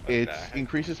 It the heck?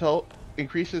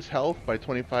 increases health by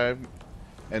 25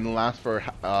 and lasts for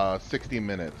 60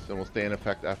 minutes and will stay in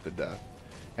effect after death.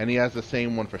 And he has the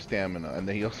same one for stamina, and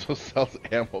then he also sells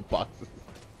ammo boxes.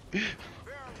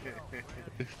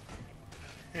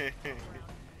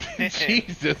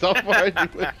 Jesus, how far did you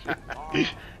push it?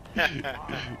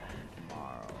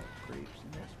 Tomorrow creeps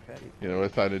in this petty. You know what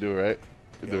it's time to do, right?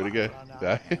 Do it again.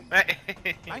 Bang bang.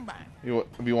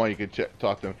 If you want, you can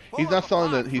talk to him. He's not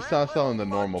selling the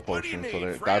normal What do you potions, so need,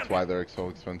 that's friend? why they're so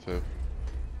expensive.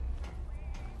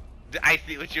 I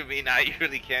see what you mean now. You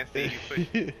really can't see. You push.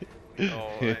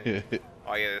 Oh, man.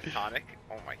 Oh yeah, this tonic.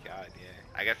 Oh my god, yeah.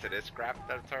 I guess it is scrap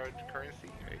that's our currency,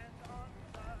 right?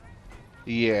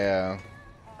 Yeah.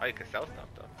 Oh, you can sell stuff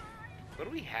though. What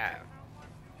do we have?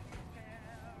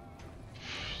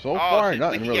 So Oh, far, so we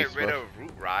nothing can really get rid special. of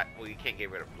root rot. Well, you can't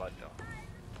get rid of blood though.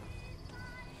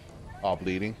 Oh,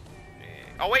 bleeding. Yeah.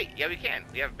 Oh wait, yeah we can.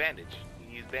 We have bandage. You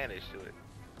can use bandage to it.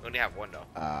 We only have one though.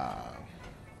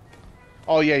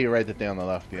 Oh yeah, you're right. That day on the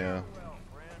left. Yeah.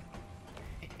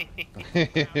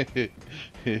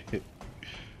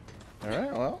 All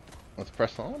right. Well, let's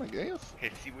press on, I guess.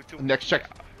 Hey, see what you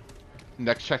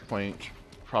Next checkpoint.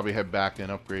 Probably head back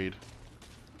and upgrade.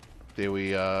 They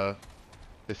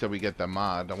said we get the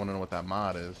mod. I want to know what that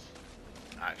mod is.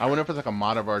 I wonder if it's like a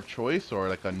mod of our choice or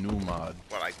like a new mod.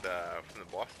 What, like from the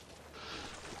boss?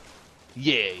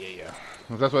 Yeah.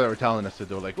 Well, that's what they were telling us to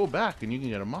do. Like, go back and you can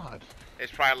get a mod.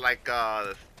 It's probably like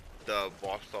the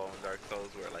boss soul in Dark Souls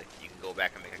where like you can go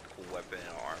back and make a cool weapon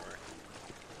and armor.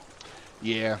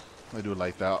 Yeah, I do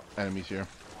like that. Enemies here.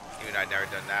 Even though I've never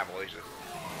done that, I've always just,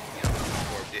 you know,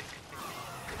 absorbed it.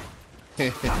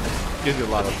 Gives you a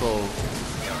lot of souls.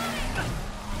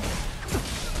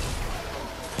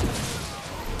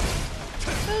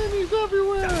 Enemies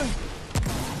everywhere!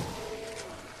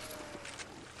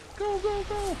 Go, go,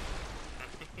 go!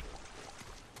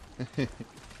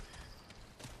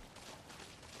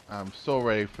 I'm so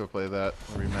ready to play that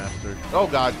remastered. Oh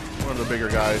god, one of the bigger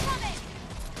guys.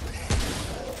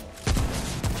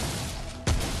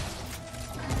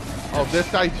 Oh,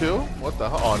 this guy too? What the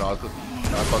hell? Oh no, it's just,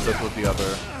 I thought this was the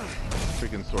other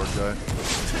freaking sword guy.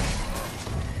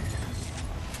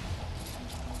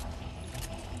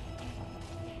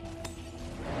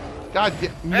 God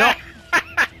damn, no!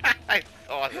 I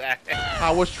saw that. I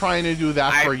was trying to do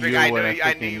that for you. I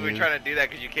and knew you were trying to do that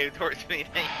because you came towards me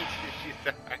and you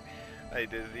saw. I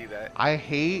did see that. I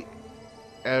hate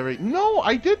every... No,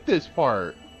 I did this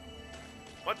part.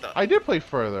 What the? I did play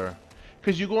further.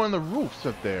 Because you go on the roofs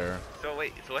up there. So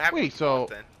wait, so what happened? Wait, so...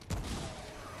 then?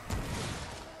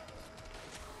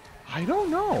 I don't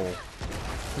know.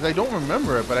 Because I don't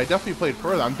remember it, but I definitely played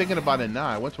further. I'm thinking about it now.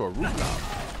 I went to a rooftop.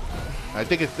 I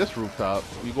think it's this rooftop.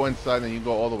 You go inside and you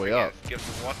go all the way up. Skip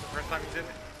the boss the first time you did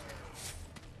it?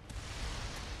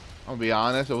 I'll be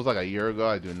honest, it was like a year ago.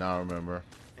 I do not remember.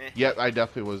 Yep, I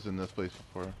definitely was in this place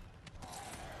before.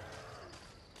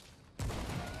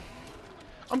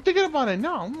 I'm thinking about it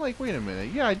now. I'm like, wait a minute.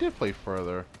 Yeah, I did play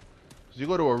further. Because you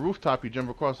go to a rooftop, you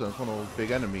jump across and it's one of those big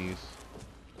enemies.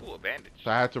 Ooh, a bandage. So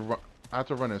I had to run. I had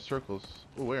to run in circles.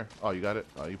 Oh, where? Oh, you got it.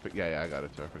 Oh, you pick. Yeah, I got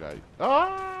it too. I forgot.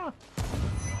 Ah!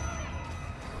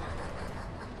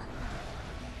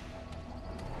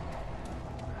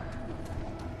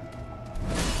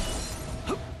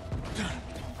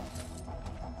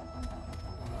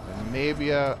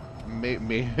 Maybe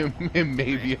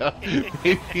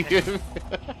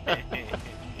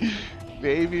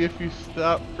maybe if you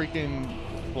stop freaking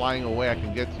flying away, I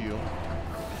can get to you.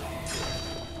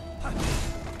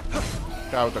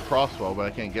 Guy with the crossbow, but I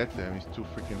can't get to him. He's too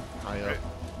freaking high up.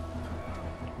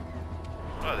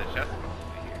 Oh, the chest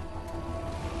over here.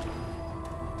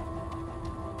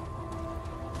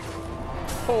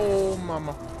 Oh,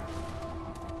 mama.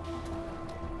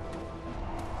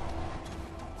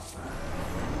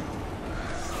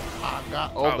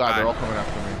 Oh god, they're all coming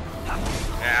after me.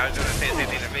 Yeah, I was gonna say the same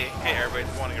thing to me. Hey, everybody's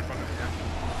spawning in front of me now.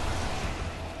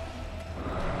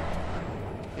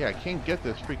 Yeah, I can't get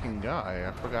this freaking guy.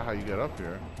 I forgot how you get up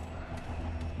here.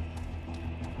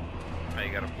 Now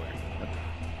you gotta play.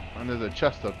 And there's a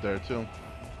chest up there too.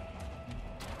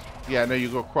 Yeah, no, you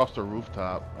go across the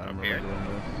rooftop. I remember here? doing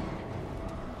this.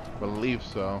 Believe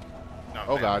so. No,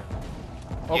 Oh man. god.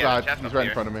 Oh Yeah, god, the chest he's up right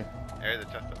here. in front of me. There's a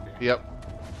chest up here. Yep.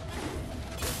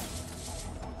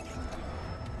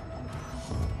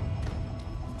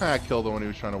 I killed him when he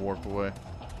was trying to warp away.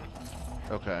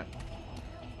 Okay.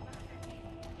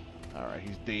 Alright,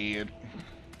 he's dead.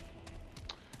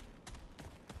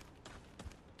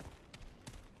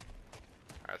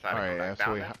 Alright,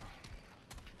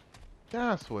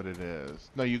 that's what it is.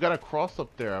 No, you gotta cross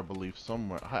up there, I believe,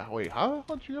 somewhere. Wait, how the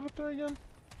hell did you get up there again?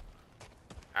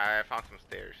 I found some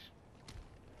stairs.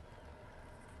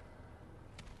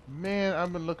 Man,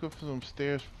 I've been looking for some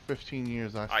stairs for 15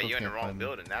 years. I Oh, still you're in can't the wrong find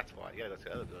building. That's why. You gotta go to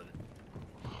the other building. them.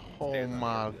 Oh Stairs on the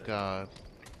my other building. god.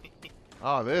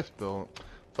 Oh, this building.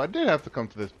 So I did have to come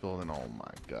to this building. Oh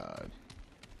my god.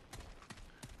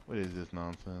 What is this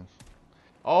nonsense?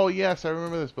 Oh yes, I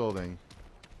remember this building.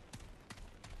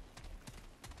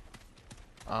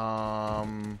 This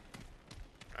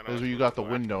is where you got the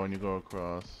window and you go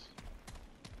across.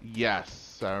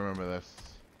 Yes, I remember this.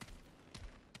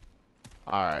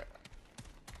 Alright.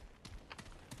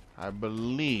 I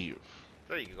believe.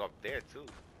 So you can go up there too.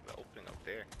 The opening up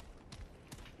there.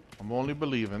 I'm only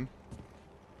believing.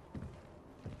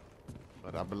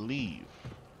 But I believe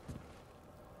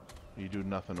you do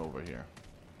nothing over here.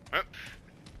 Huh?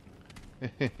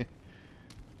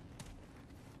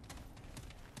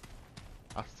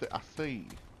 I see.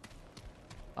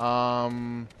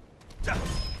 Um.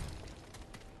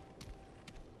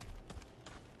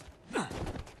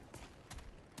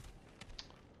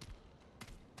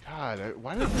 God,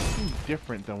 why does this seem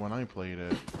different than when I played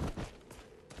it?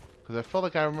 Because I felt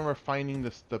like I remember finding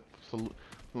this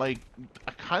like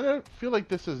I kind of feel like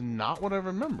this is not what I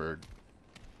remembered.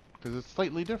 Because it's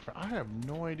slightly different. I have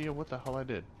no idea what the hell I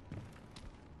did.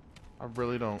 I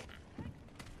really don't.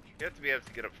 You have to be able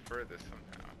to get up further somehow.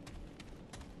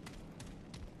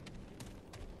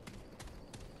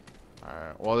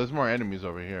 Alright, well there's more enemies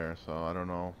over here, so I don't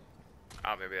know.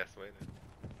 Oh, maybe that's the way then.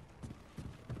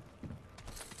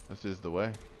 This is the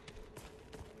way.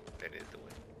 That is the way.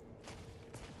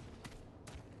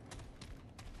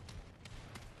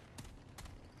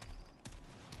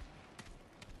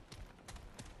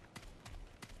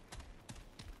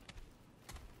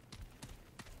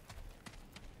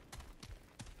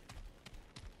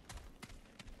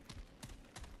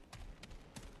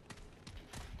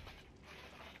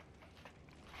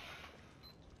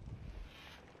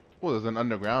 Oh, there's an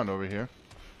underground over here.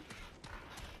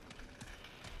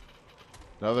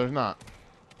 No, there's not.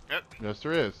 Yep. Yes,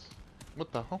 there is.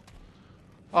 What the hell?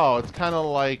 Oh, it's kind of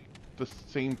like the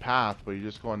same path, but you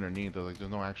just go underneath. There's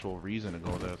no actual reason to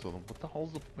go there. So what the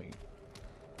hell's the point?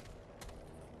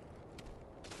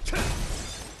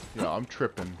 Yeah, I'm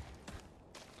tripping.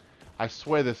 I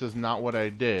swear this is not what I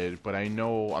did, but I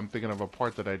know I'm thinking of a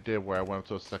part that I did where I went up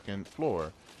to a second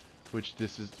floor, which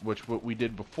what we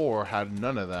did before had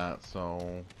none of that.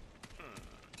 So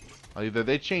either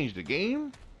they changed the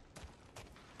game,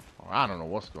 or I don't know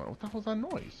what's going on. What the hell's that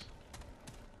noise?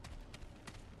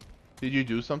 Did you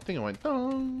do something? It went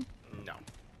dong. No.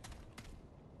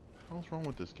 What's wrong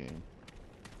with this game?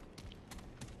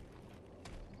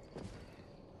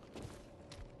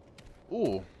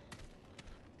 Ooh.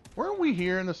 Weren't we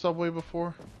here in the subway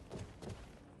before?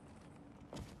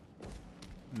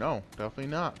 No, definitely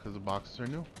not, because the boxes are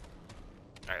new.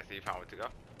 Alright, so you found where to go?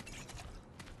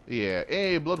 Yeah,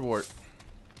 hey, bloodwort.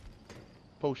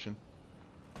 Potion.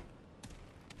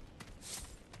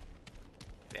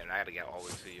 Damn, I gotta get all the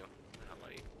way to you. How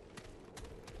about you?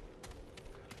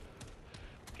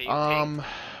 Can you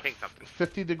ping something?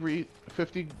 50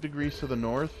 degrees to the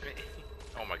north.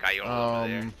 Oh my god, you're all over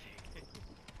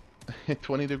there.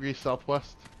 20 degrees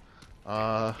southwest.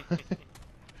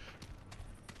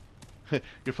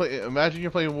 Imagine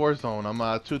you're playing Warzone. I'm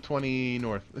 220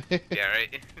 north. Yeah,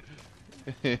 right?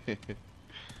 Ooh,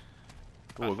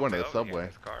 we're going to the subway.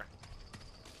 Car.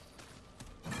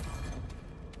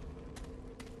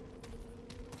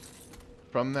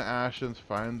 From the ashes,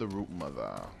 find the root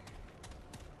mother.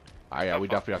 Ah, yeah, we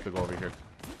definitely have to go over here.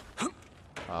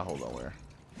 Hold on, where?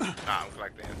 I'm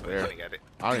collecting it, so Where? I'm gonna get it.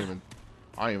 I don't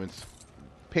even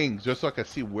ping, just so I can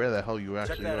see where the hell you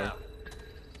actually Check that are. out.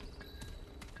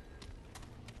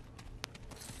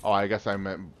 Oh, I guess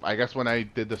when I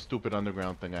did the stupid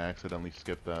underground thing, I accidentally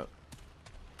skipped that.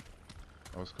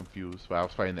 I was confused, but I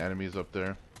was fighting the enemies up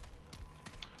there.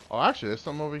 Oh, actually, there's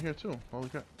something over here too. Holy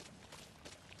crap.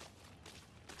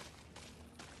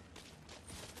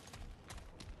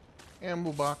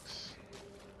 Ammo box.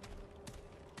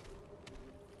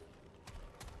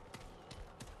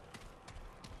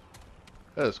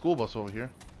 There's a school bus over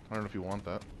here. I don't know if you want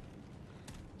that.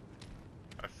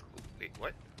 A school. Wait,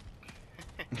 what?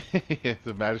 It's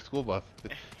a magic school bus.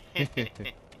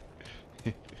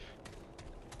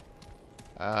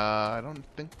 I don't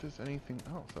think there's anything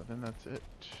else. I think that's it.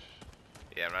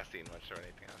 Yeah, I'm not seeing much or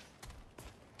anything else.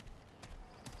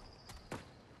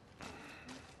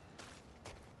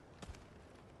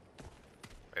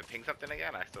 Wait, ping something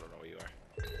again? I still don't know where you are.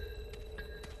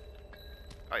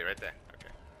 Oh, you're right there. Okay.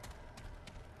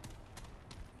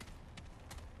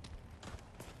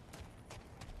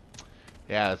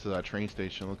 Yeah, this is our train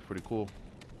station. Looks pretty cool.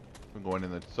 We're going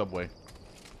in the subway.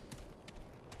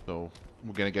 So,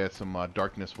 we're gonna get some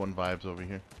Darkness 1 vibes over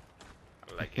here.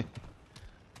 I like it.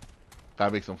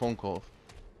 Gotta make some phone calls.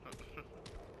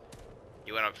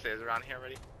 You went upstairs around here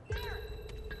already?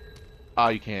 Oh,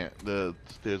 you can't. The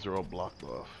stairs are all blocked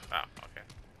off. Oh, okay.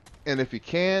 And if you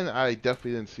can, I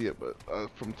definitely didn't see it, but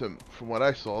from what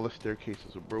I saw, the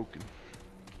staircases are broken.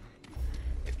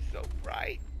 It's so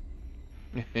bright.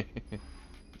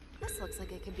 This looks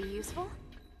like it could be useful.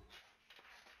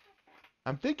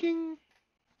 I'm thinking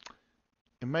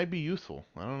it might be useful.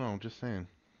 I don't know. Just saying.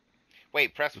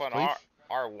 Wait, press This one place? R.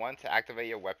 R1 to activate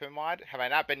your weapon mod. Have I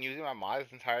not been using my mod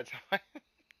this entire time?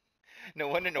 No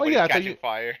wonder Oh nobody's yeah, I thought catching you.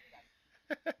 fire.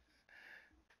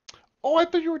 Oh, I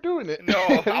thought you were doing it. No,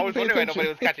 I I didn't was pay wondering why nobody attention.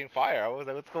 was catching fire. I was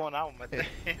like, what's going on with my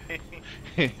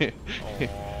thing?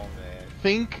 Oh,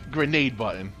 Think grenade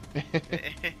button. man.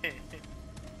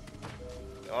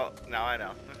 Oh, now I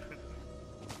know.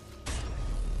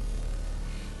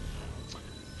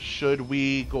 Should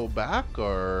we go back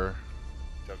or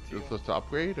It's up to is you. this to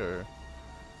upgrade or?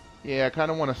 Yeah, I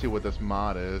kind of want to see what this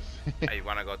mod is. Hey, you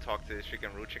wanna go talk to this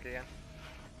freaking root chick again?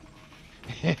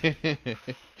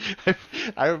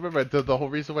 I remember the whole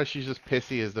reason why she's just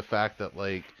pissy is the fact that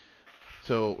like,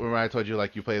 so remember I told you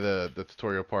like you play the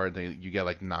tutorial part and you get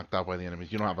like knocked out by the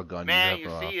enemies. You don't have a gun. You Man, have you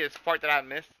see this part that I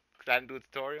missed because I didn't do a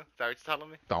tutorial? Is that what you're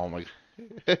telling me? oh my.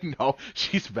 No,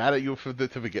 she's mad at you from the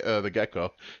get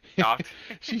go. Oh.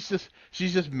 she's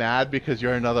just mad because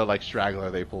you're another like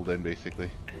straggler they pulled in basically,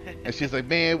 and she's like,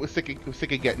 man, we're sick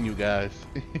of getting you guys.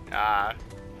 Ah.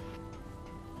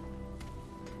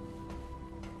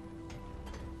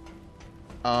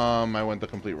 I went the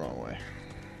complete wrong way.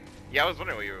 Yeah, I was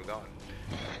wondering where you were going.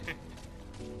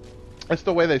 That's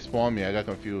the way they spawned me. I got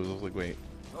confused. I was like, wait.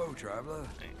 Oh, traveler.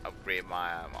 Upgrade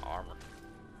my armor.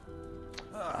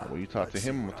 Well, you talk to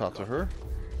him. I'm gonna talk to her.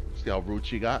 See how rude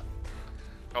she got.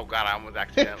 Oh god, I almost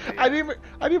accidentally. I didn't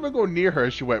even go near her.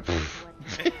 She went.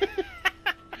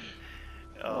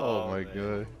 Oh my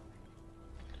man.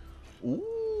 god.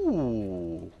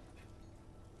 Ooh.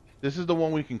 This is the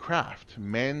one we can craft.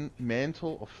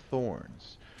 Mantle of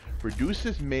Thorns.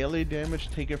 Reduces melee damage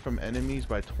taken from enemies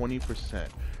by 20%.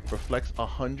 Reflects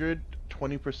 120%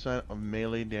 of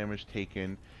melee damage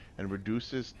taken and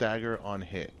reduces stagger on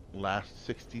hit. Lasts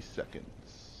 60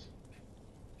 seconds.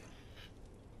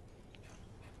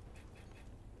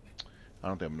 I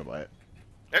don't think I'm gonna buy it.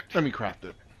 Let me craft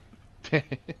it.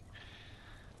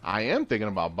 I am thinking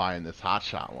about buying this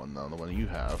hotshot one though, the one you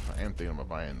have. I am thinking about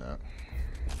buying that.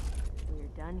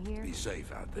 We're done here. Be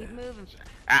safe out there. Keep moving.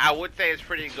 I would say it's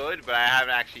pretty good, but I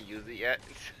haven't actually used it yet.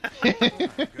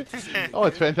 Oh,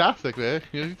 it's fantastic, man.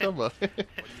 What are you talking about?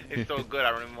 It's so good,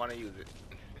 I don't even want to use it.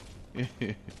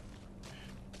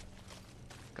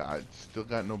 God, still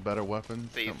got no better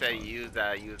weapons. So you Come said on. you use the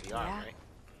arm, Yeah. right?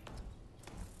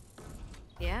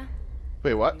 Yeah.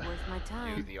 Wait, what? Be worth my Use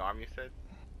time. the arm, you said?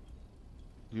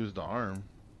 Use the arm.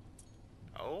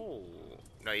 Oh.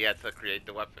 No, you had to create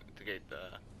the weapon to get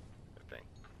the thing.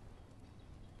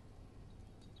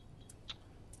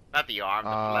 Not the arm,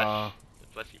 the flesh. The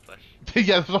fleshy flesh.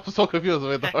 Yeah, I'm so confused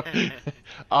with that.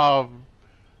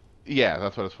 Yeah,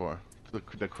 that's what it's for.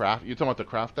 The craft. You talking about the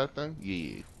craft that thing?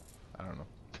 Yeah. I don't know.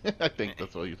 I think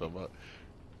that's what you're talking about.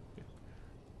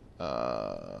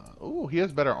 Oh, he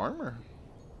has better armor.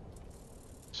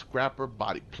 Scrapper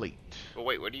body plate. But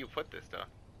wait, where do you put this though?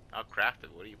 I'll craft it.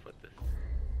 Where do you put this?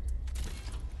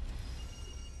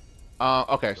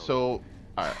 Okay, so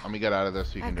alright, let me get out of this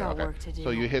so you can I've do it. got Okay. work to do. So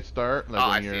you hit start, like Oh,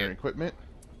 on I see your it. equipment.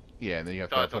 Yeah, and then you have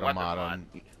So to it's a put a weapon mod mod. on.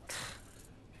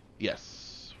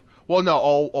 Yes. Well, no,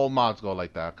 all mods go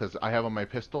like that because I have on my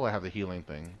pistol. I have the healing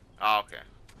thing. Oh, okay.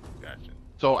 Gotcha.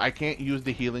 So I can't use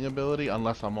the healing ability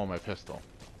unless I'm on my pistol.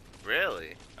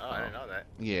 Really? Oh, I didn't know that.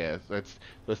 Yeah,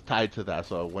 it's tied to that.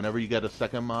 So whenever you get a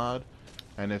second mod,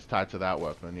 and it's tied to that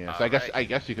weapon. Yeah. So Alright. I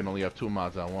guess you can only have 2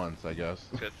 mods at once. I guess.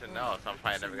 Good to know. So I'm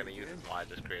probably never gonna use this mod I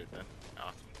just created then.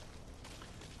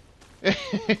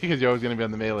 Awesome. Because you're always gonna be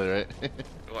on the melee, right?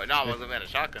 Well, no, I wasn't gonna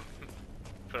shotgun.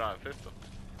 Put on a pistol.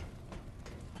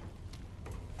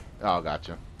 Oh,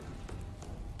 gotcha.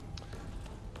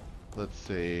 Let's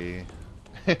see.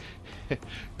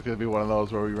 It's gonna be one of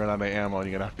those where we run out of ammo and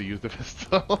you're gonna have to use the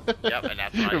pistol. Yep, and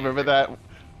that's why I Remember used it. that?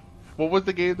 What was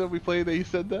the game that we played that you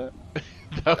said that?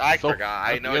 That was I so forgot.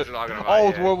 I know what you're talking about. Oh,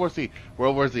 it's yeah. World War Z.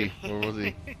 World War Z. World War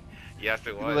Z. Yes,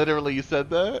 it was. Literally, you said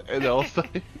that, and then all of a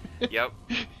sudden. Yep.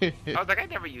 I was like, I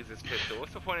never use this pistol.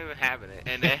 What's the point of even having it?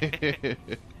 And then.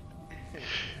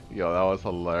 Yo, that was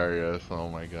hilarious. Oh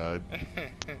my god.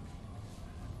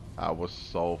 That was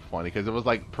so funny because it was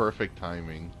like perfect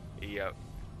timing. Yep.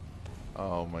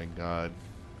 Oh my god.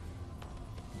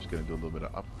 Just gonna do a little bit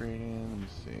of upgrading. Let me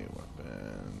see,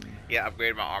 weapon. Yeah,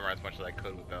 upgraded my armor as much as I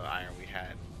could with the iron we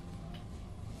had.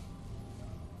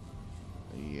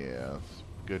 Yeah, it's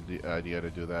a good idea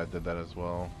to do that. Did that as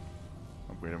well.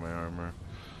 Upgraded my armor.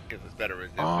 Gives us better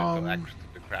resistance to extra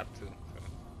stupid crap too. So.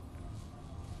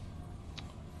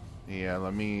 Yeah,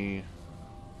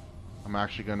 I'm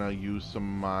actually gonna use some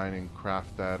of mine and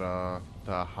craft that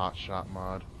the hot shot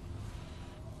mod.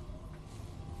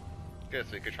 Good,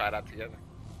 so we could try it out together.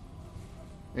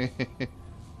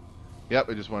 Yep,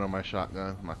 it just went on my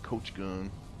shotgun, my coach gun.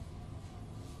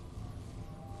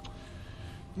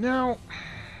 Now,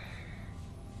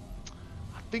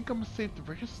 I think I'm gonna save the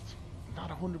wrist. Not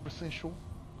 100% sure.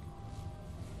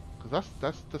 Cause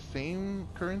that's the same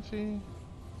currency.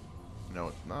 No,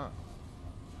 it's not.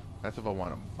 That's if I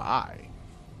want to buy.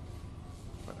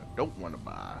 But I don't want to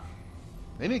buy.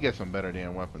 They need to get some better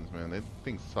damn weapons, man. That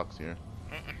thing sucks here.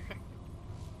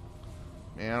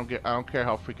 Man, I don't care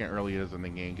how freaking early it is in the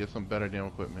game. Get some better damn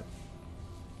equipment.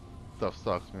 Stuff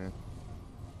sucks, man.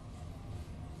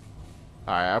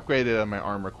 Alright, I upgraded my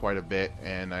armor quite a bit,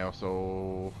 and I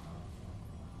also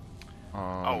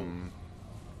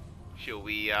should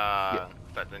we yeah.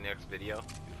 start the next video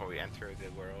before we enter the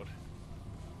world?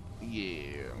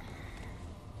 Yeah.